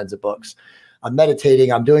Joe Dispenza books. I'm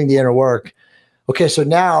meditating. I'm doing the inner work. Okay, so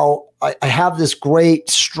now I have this great,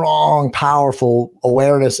 strong, powerful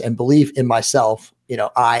awareness and belief in myself. You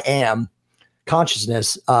know, I am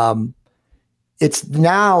consciousness. It's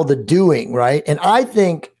now the doing, right? And I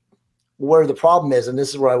think where the problem is, and this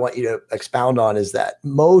is where I want you to expound on, is that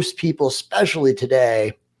most people, especially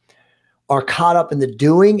today, are caught up in the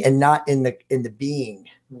doing and not in the being.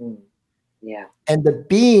 Yeah. And the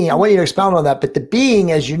being, I want you to expound on that, but the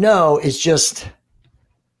being, as you know, is just,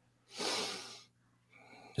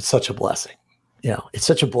 it's such a blessing. You know, it's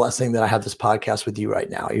such a blessing that I have this podcast with you right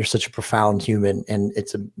now. You're such a profound human, and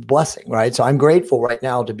it's a blessing, right? So I'm grateful right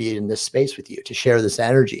now to be in this space with you, to share this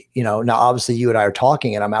energy. You know, now obviously you and I are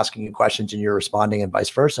talking and I'm asking you questions and you're responding and vice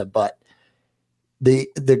versa, but the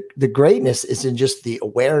greatness is in just the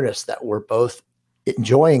awareness that we're both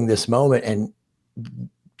enjoying this moment, and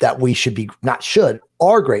that we should be, not should,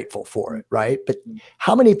 are grateful for it, right? But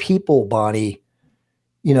how many people, Bani,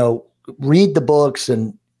 you know, read the books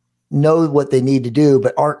and know what they need to do,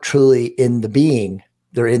 but aren't truly in the being,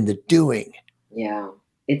 they're in the doing? Yeah,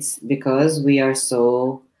 it's because we are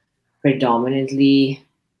so predominantly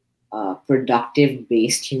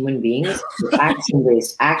productive-based human beings,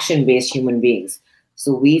 action-based human beings.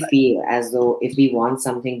 So we feel as though if we want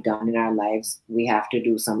something done in our lives, we have to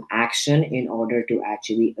do some action in order to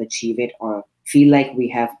actually achieve it, or feel like we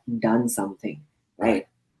have done something, right?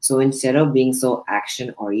 So instead of being so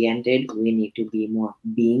action-oriented, we need to be more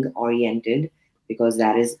being-oriented, because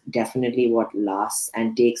that is definitely what lasts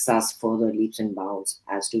and takes us further leaps and bounds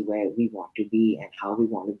as to where we want to be and how we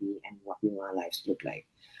want to be and what we want our lives to look like.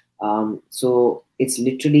 So it's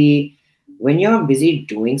literally when you're busy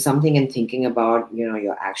doing something and thinking about, you know,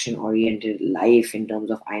 your action-oriented life in terms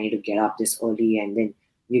of, I need to get up this early, and then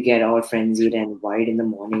you get all frenzied and worried in the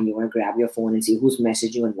morning. You want to grab your phone and see who's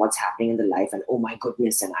messaging you and what's happening in the life, and oh my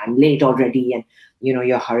goodness, and I'm late already, and you know,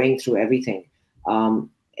 you're hurrying through everything.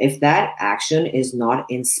 If that action is not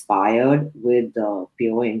inspired with the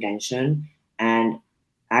pure intention and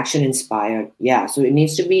action inspired, yeah, so it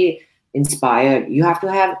needs to be inspired. You have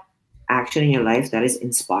to have action in your life that is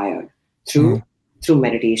inspired through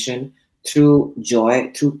meditation, through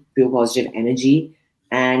joy, through pure positive energy.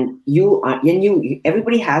 And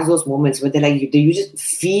everybody has those moments where they're like, you just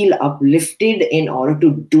feel uplifted in order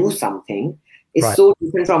to do something. It's so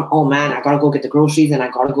different from, oh man, I gotta go get the groceries, and I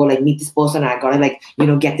gotta go like meet this person, and I gotta like, you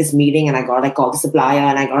know, get this meeting, and I gotta like call the supplier,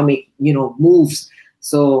 and I gotta make, you know, moves.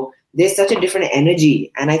 So there's such a different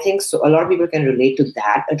energy. And I think so a lot of people can relate to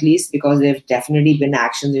that, at least, because there've definitely been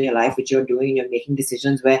actions in your life which you're doing, and you're making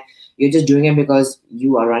decisions where you're just doing it because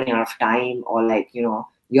you are running out of time, or like, you know,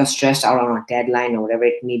 you're stressed out on a deadline or whatever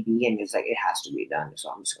it may be, and it's like, it has to be done, so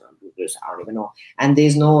I'm just going to do this. I don't even know. And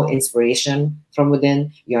there's no inspiration from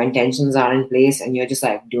within. Your intentions are in place, and you're just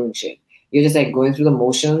like doing shit. You're just like going through the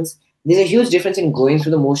motions. There's a huge difference in going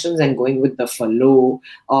through the motions and going with the flow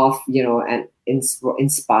of, you know, an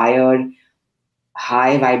inspired,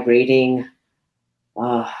 high vibrating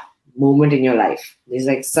moment in your life. There's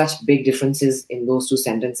like such big differences in those two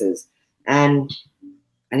sentences. And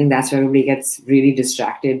I think that's where everybody gets really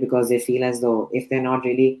distracted, because they feel as though if they're not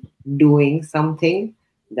really doing something,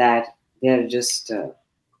 that they're just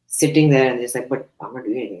sitting there and just like, but I'm not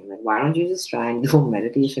doing anything. I'm like, why don't you just try and do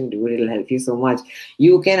meditation, dude? It'll help you so much.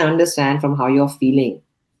 You can understand from how you're feeling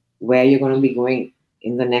where you're going to be going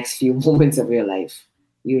in the next few moments of your life.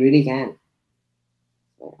 You really can.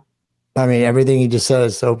 I mean, everything you just said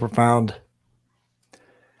is so profound.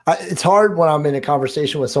 It's hard when I'm in a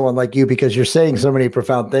conversation with someone like you because you're saying so many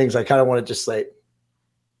profound things. I kind of want to just say,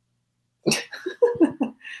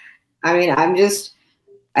 I mean, I'm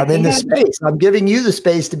in the space. I'm giving you the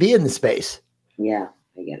space to be in the space. Yeah,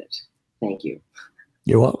 I get it. Thank you.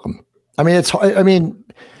 You're welcome. I mean, it's hard. I mean,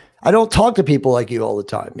 I don't talk to people like you all the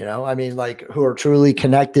time, you know, I mean, like who are truly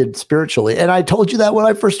connected spiritually. And I told you that when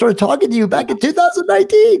I first started talking to you back in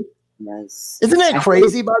 2019. Yes. Isn't that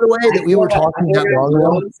crazy, by the way, that we were talking that long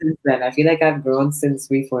ago? Since then. I feel like I've grown since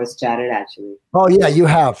we first chatted, actually. Oh, yeah, you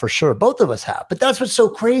have for sure. Both of us have. But that's what's so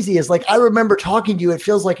crazy is like I remember talking to you. It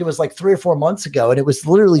feels like it was like 3 or 4 months ago. And it was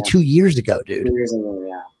literally 2 years ago, dude. 2 years ago,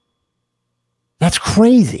 yeah. That's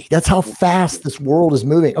crazy. That's how fast this world is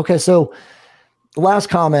moving. Okay, so the last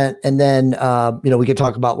comment, and then, you know, we can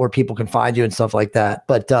talk about where people can find you and stuff like that.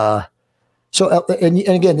 But and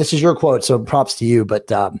again, this is your quote, so props to you. But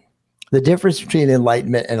the difference between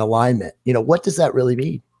enlightenment and alignment, you know, what does that really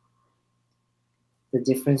mean? The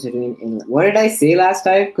difference between, what did I say last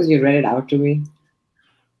time? Because you read it out to me.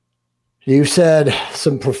 You said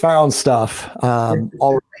some profound stuff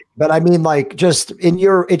already, but I mean, like, just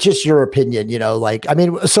it's just your opinion, you know, like, I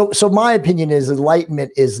mean, so my opinion is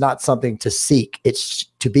enlightenment is not something to seek. It's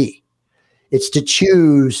to be. It's to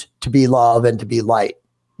choose to be love and to be light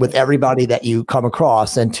with everybody that you come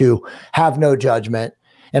across and to have no judgment.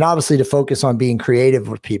 And obviously to focus on being creative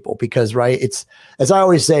with people because, right, it's, as I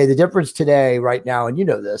always say, the difference today, right now, and you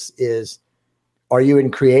know this, is are you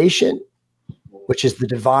in creation, which is the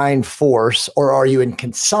divine force, or are you in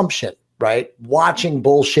consumption, right? Watching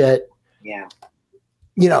bullshit. Yeah.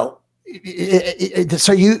 You know,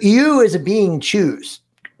 so you as a being choose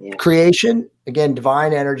creation, again,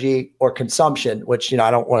 divine energy, or consumption, which, you know,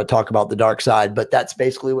 I don't want to talk about the dark side, but that's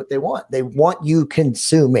basically what they want. They want you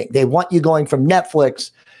consuming. They want you going from Netflix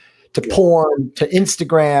to porn, to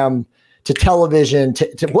Instagram, to television,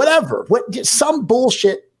 to whatever, some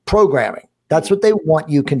bullshit programming. That's what they want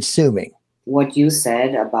you consuming. What you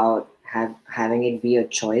said about having it be a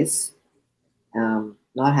choice,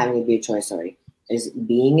 not having it be a choice, sorry, is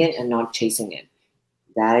being it and not chasing it.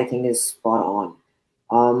 That I think is spot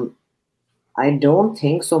on. I don't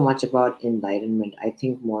think so much about enlightenment. I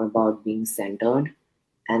think more about being centered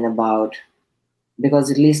and about,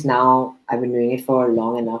 because at least now I've been doing it for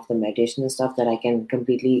long enough, the meditation and stuff, that I can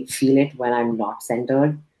completely feel it when I'm not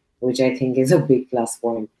centered, which I think is a big plus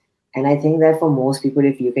point. And I think that for most people,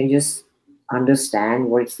 if you can just understand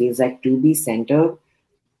what it feels like to be centered,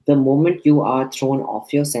 the moment you are thrown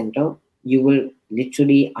off your center, you will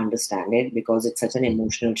literally understand it, because it's such an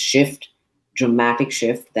emotional shift, dramatic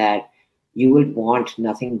shift, that you would want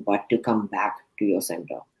nothing but to come back to your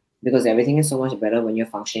center, because everything is so much better when you're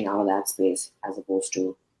functioning out of that space as opposed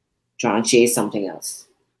to trying to chase something else,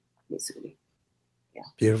 basically. Yeah.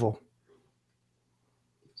 Beautiful.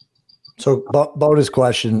 So bonus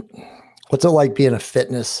question, what's it like being a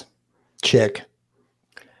fitness chick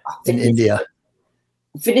in India?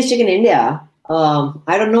 Fitness chick in India? I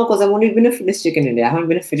don't know, because I've only been a fitness chick in India. I haven't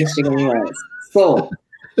been a fitness chick anywhere else. So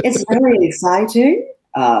it's very exciting.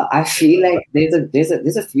 I feel like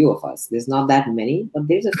there's a few of us. There's not that many, but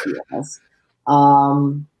there's a few of us.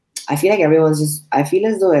 I feel like I feel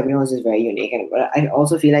as though everyone's just very unique, and I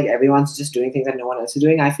also feel like everyone's just doing things that no one else is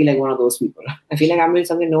doing. I feel like one of those people. I feel like I'm doing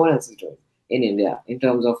something no one else is doing in India in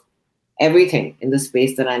terms of everything in the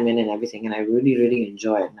space that I'm in and everything, and I really, really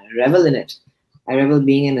enjoy it. And I revel in it. I revel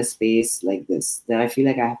being in a space like this that I feel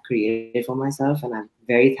like I have created for myself, and I'm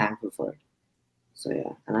very thankful for it. So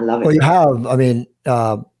yeah, and I love it. Well, you have. I mean,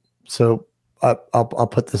 so I'll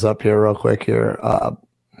put this up here real quick here.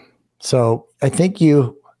 So I think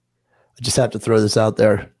I just have to throw this out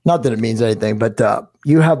there. Not that it means anything, but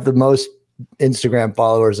you have the most Instagram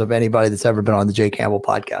followers of anybody that's ever been on the Jay Campbell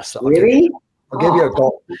podcast. So really? I'll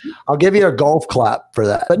give you a golf clap for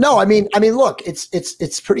that. But no, I mean, look,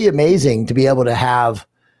 it's pretty amazing to be able to have,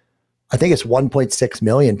 I think it's 1.6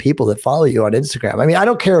 million people that follow you on Instagram. I mean, I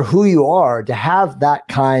don't care who you are, to have that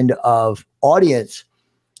kind of audience.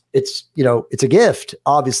 It's, you know, it's a gift,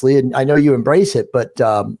 obviously. And I know you embrace it, but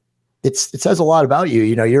it says a lot about you.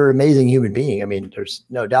 You know, you're an amazing human being. I mean, there's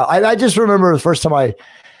no doubt. I just remember the first time I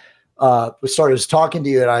was talking to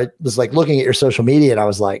you, and I was like looking at your social media, and I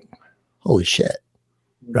was like, holy shit,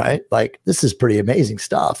 right? Like, this is pretty amazing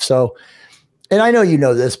stuff. So, and I know you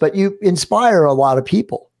know this, but you inspire a lot of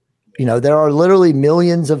people. You know, there are literally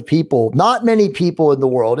millions of people, not many people in the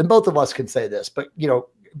world, and both of us can say this, but, you know,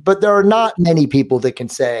 but there are not many people that can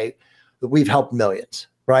say that we've helped millions,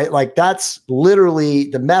 right? Like that's literally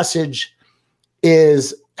the message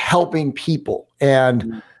is helping people.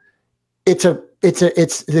 And it's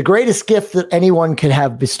the greatest gift that anyone can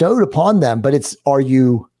have bestowed upon them, but it's, are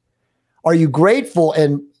you grateful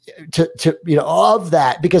and to, you know, of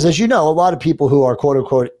that? Because as you know, a lot of people who are quote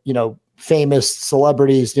unquote, you know, famous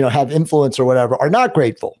celebrities, you know, have influence or whatever, are not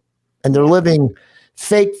grateful, and they're living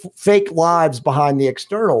fake lives behind the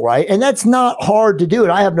external, right? And that's not hard to do.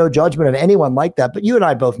 And I have no judgment of anyone like that, but you and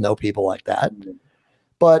I both know people like that.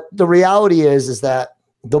 But the reality is that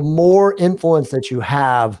the more influence that you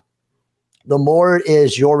have, the more it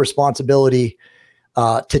is your responsibility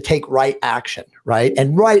to take right action, right?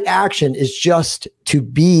 And right action is just to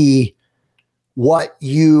be what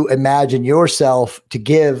you imagine yourself to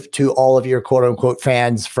give to all of your quote unquote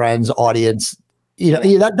fans, friends, audience. You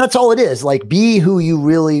know, that's all it is. Like, be who you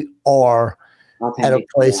really are at a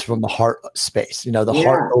place from the heart space, you know, the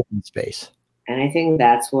heart open space. And I think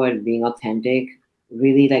that's what being authentic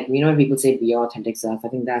really, like, you know, when people say be your authentic self, I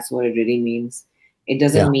think that's what it really means. It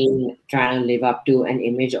doesn't mean trying to live up to an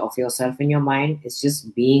image of yourself in your mind. It's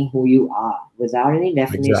just being who you are without any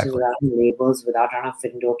definitions, without any labels, without trying to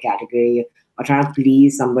fit into a category or trying to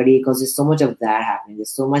please somebody, because there's so much of that happening.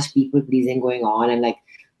 There's so much people pleasing going on. And like,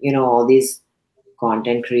 you know, all these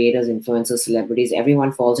content creators, influencers, celebrities,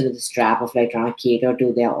 everyone falls into this trap of like trying to cater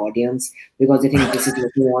to their audience because they think this is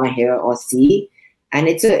what you want to hear or see. And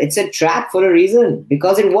it's a trap for a reason,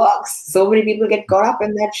 because it works. So many people get caught up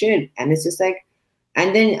in that shit. And it's just like,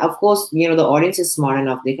 and then of course, you know, the audience is smart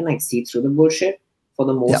enough. They can like see through the bullshit for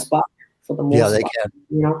the most part. For the most part, they can.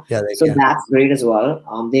 You know, so that's great as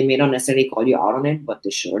well. They may not necessarily call you out on it, but they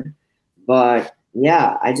should. But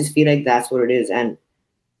yeah, I just feel like that's what it is. And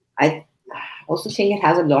I also think it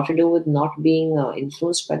has a lot to do with not being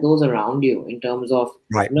influenced by those around you, in terms of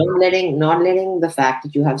not letting the fact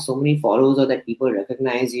that you have so many followers or that people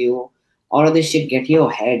recognize you, all of this shit get to your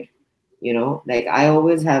head. You know, like I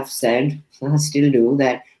always have said, I still do,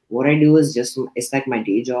 that what I do is just, it's like my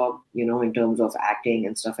day job, you know, in terms of acting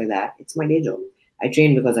and stuff like that. It's my day job. I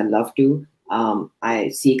train because I love to. I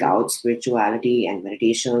seek out spirituality and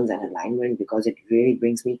meditations and alignment because it really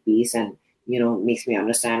brings me peace and, you know, makes me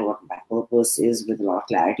understand what my purpose is with a lot of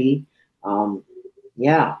clarity.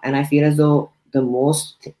 Yeah. And I feel as though the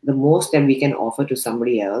most that we can offer to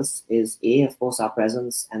somebody else is A, of course, our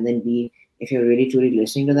presence, and then B, if you're really truly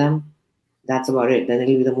listening to them, that's about it. Then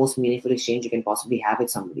it'll be the most meaningful exchange you can possibly have with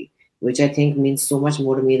somebody, which I think means so much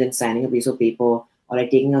more to me than signing a piece of paper or like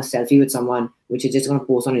taking a selfie with someone, which you're just going to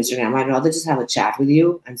post on Instagram. I'd rather just have a chat with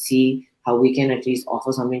you and see how we can at least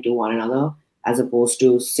offer something to one another, as opposed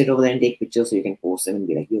to sit over there and take pictures so you can post them and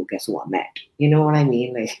be like, yo, guess who I met? You know what I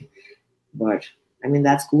mean? Like, but I mean,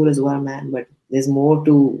 that's cool as well, man. But there's more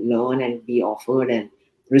to learn and be offered and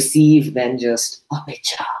receive than just a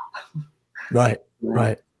picture. Right.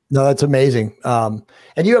 No, that's amazing. And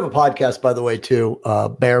you have a podcast, by the way, too,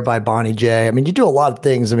 Bear by Bani J. I mean, you do a lot of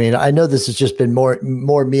things. I mean, I know this has just been more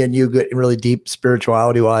me and you getting really deep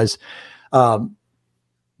spirituality wise. Where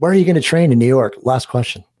are you going to train in New York? Last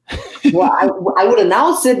question. Well, I would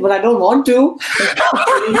announce it, but I don't want to.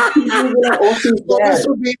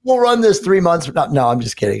 We'll run this 3 months. No, I'm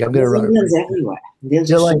just kidding. I'm going to run it everywhere.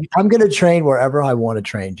 I'm going to train wherever I want to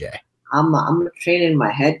train, Jay. I'm going to train in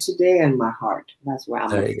my head today and my heart. That's where I'm.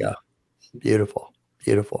 There you go. Beautiful,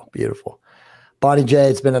 beautiful, beautiful. Bani J,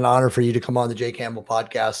 it's been an honor for you to come on the Jay Campbell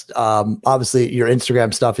podcast. Obviously, your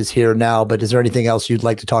Instagram stuff is here now, but is there anything else you'd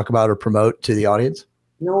like to talk about or promote to the audience?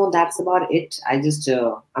 No, that's about it. I just,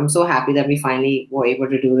 I'm so happy that we finally were able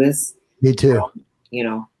to do this. Me too. You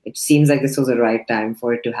know, it seems like this was the right time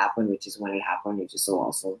for it to happen, which is when it happened, which is so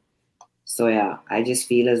awesome. So yeah, I just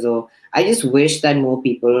feel as though, I just wish that more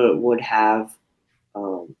people would have,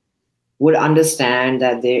 would understand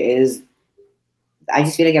that there is, I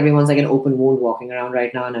just feel like everyone's like an open wound walking around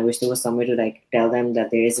right now. And I wish there was somewhere to like tell them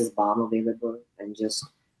that there is this balm available and just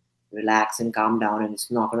relax and calm down. And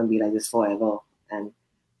it's not going to be like this forever. And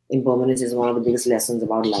impermanence is one of the biggest lessons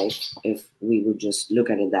about life if we would just look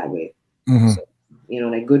at it that way. Mm-hmm. So, you know,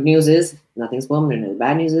 like good news is nothing's permanent, and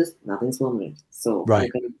bad news is nothing's permanent. So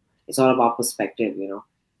it's all about perspective, you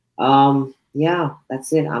know. Yeah,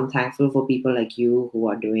 that's it. I'm thankful for people like you who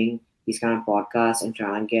are doing these kind of podcasts and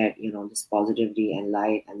trying to get, you know, this positivity and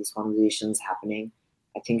light and these conversations happening.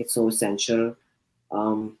 I think it's so essential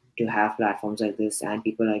to have platforms like this and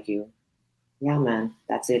people like you. Yeah, man,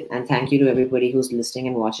 that's it. And thank you to everybody who's listening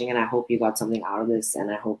and watching. And I hope you got something out of this.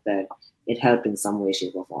 And I hope that it helped in some way,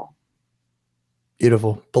 shape, or form.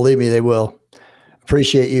 Beautiful. Believe me, they will.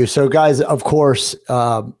 Appreciate you. So guys, of course,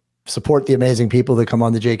 support the amazing people that come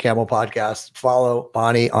on the Jay Campbell podcast. Follow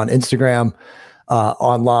Bani on Instagram,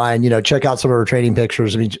 online, check out some of her training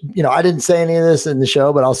pictures. I mean, I didn't say any of this in the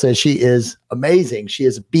show, but I'll say she is amazing. She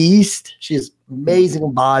is a beast. She is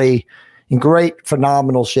amazing body, in great,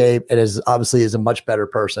 phenomenal shape, and obviously is a much better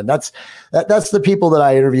person. That's the people that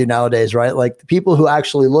I interview nowadays, right? Like the people who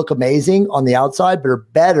actually look amazing on the outside, but are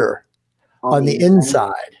better on the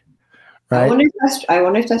inside, right? I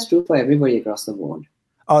wonder if that's true for everybody across the board.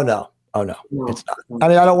 Oh no, it's not. I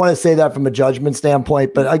mean, I don't want to say that from a judgment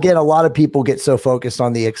standpoint, but again, a lot of people get so focused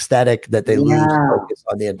on the aesthetic that they lose focus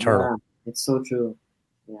on the internal. Yeah, it's so true.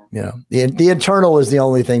 Yeah. The internal is the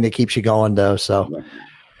only thing that keeps you going, though. So. Yeah.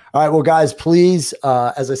 All right. Well, guys, please,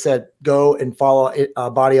 as I said, go and follow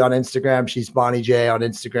Bani on Instagram. She's Bani J on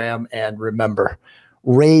Instagram. And remember,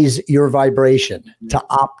 raise your vibration to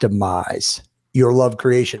optimize your love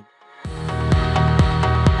creation.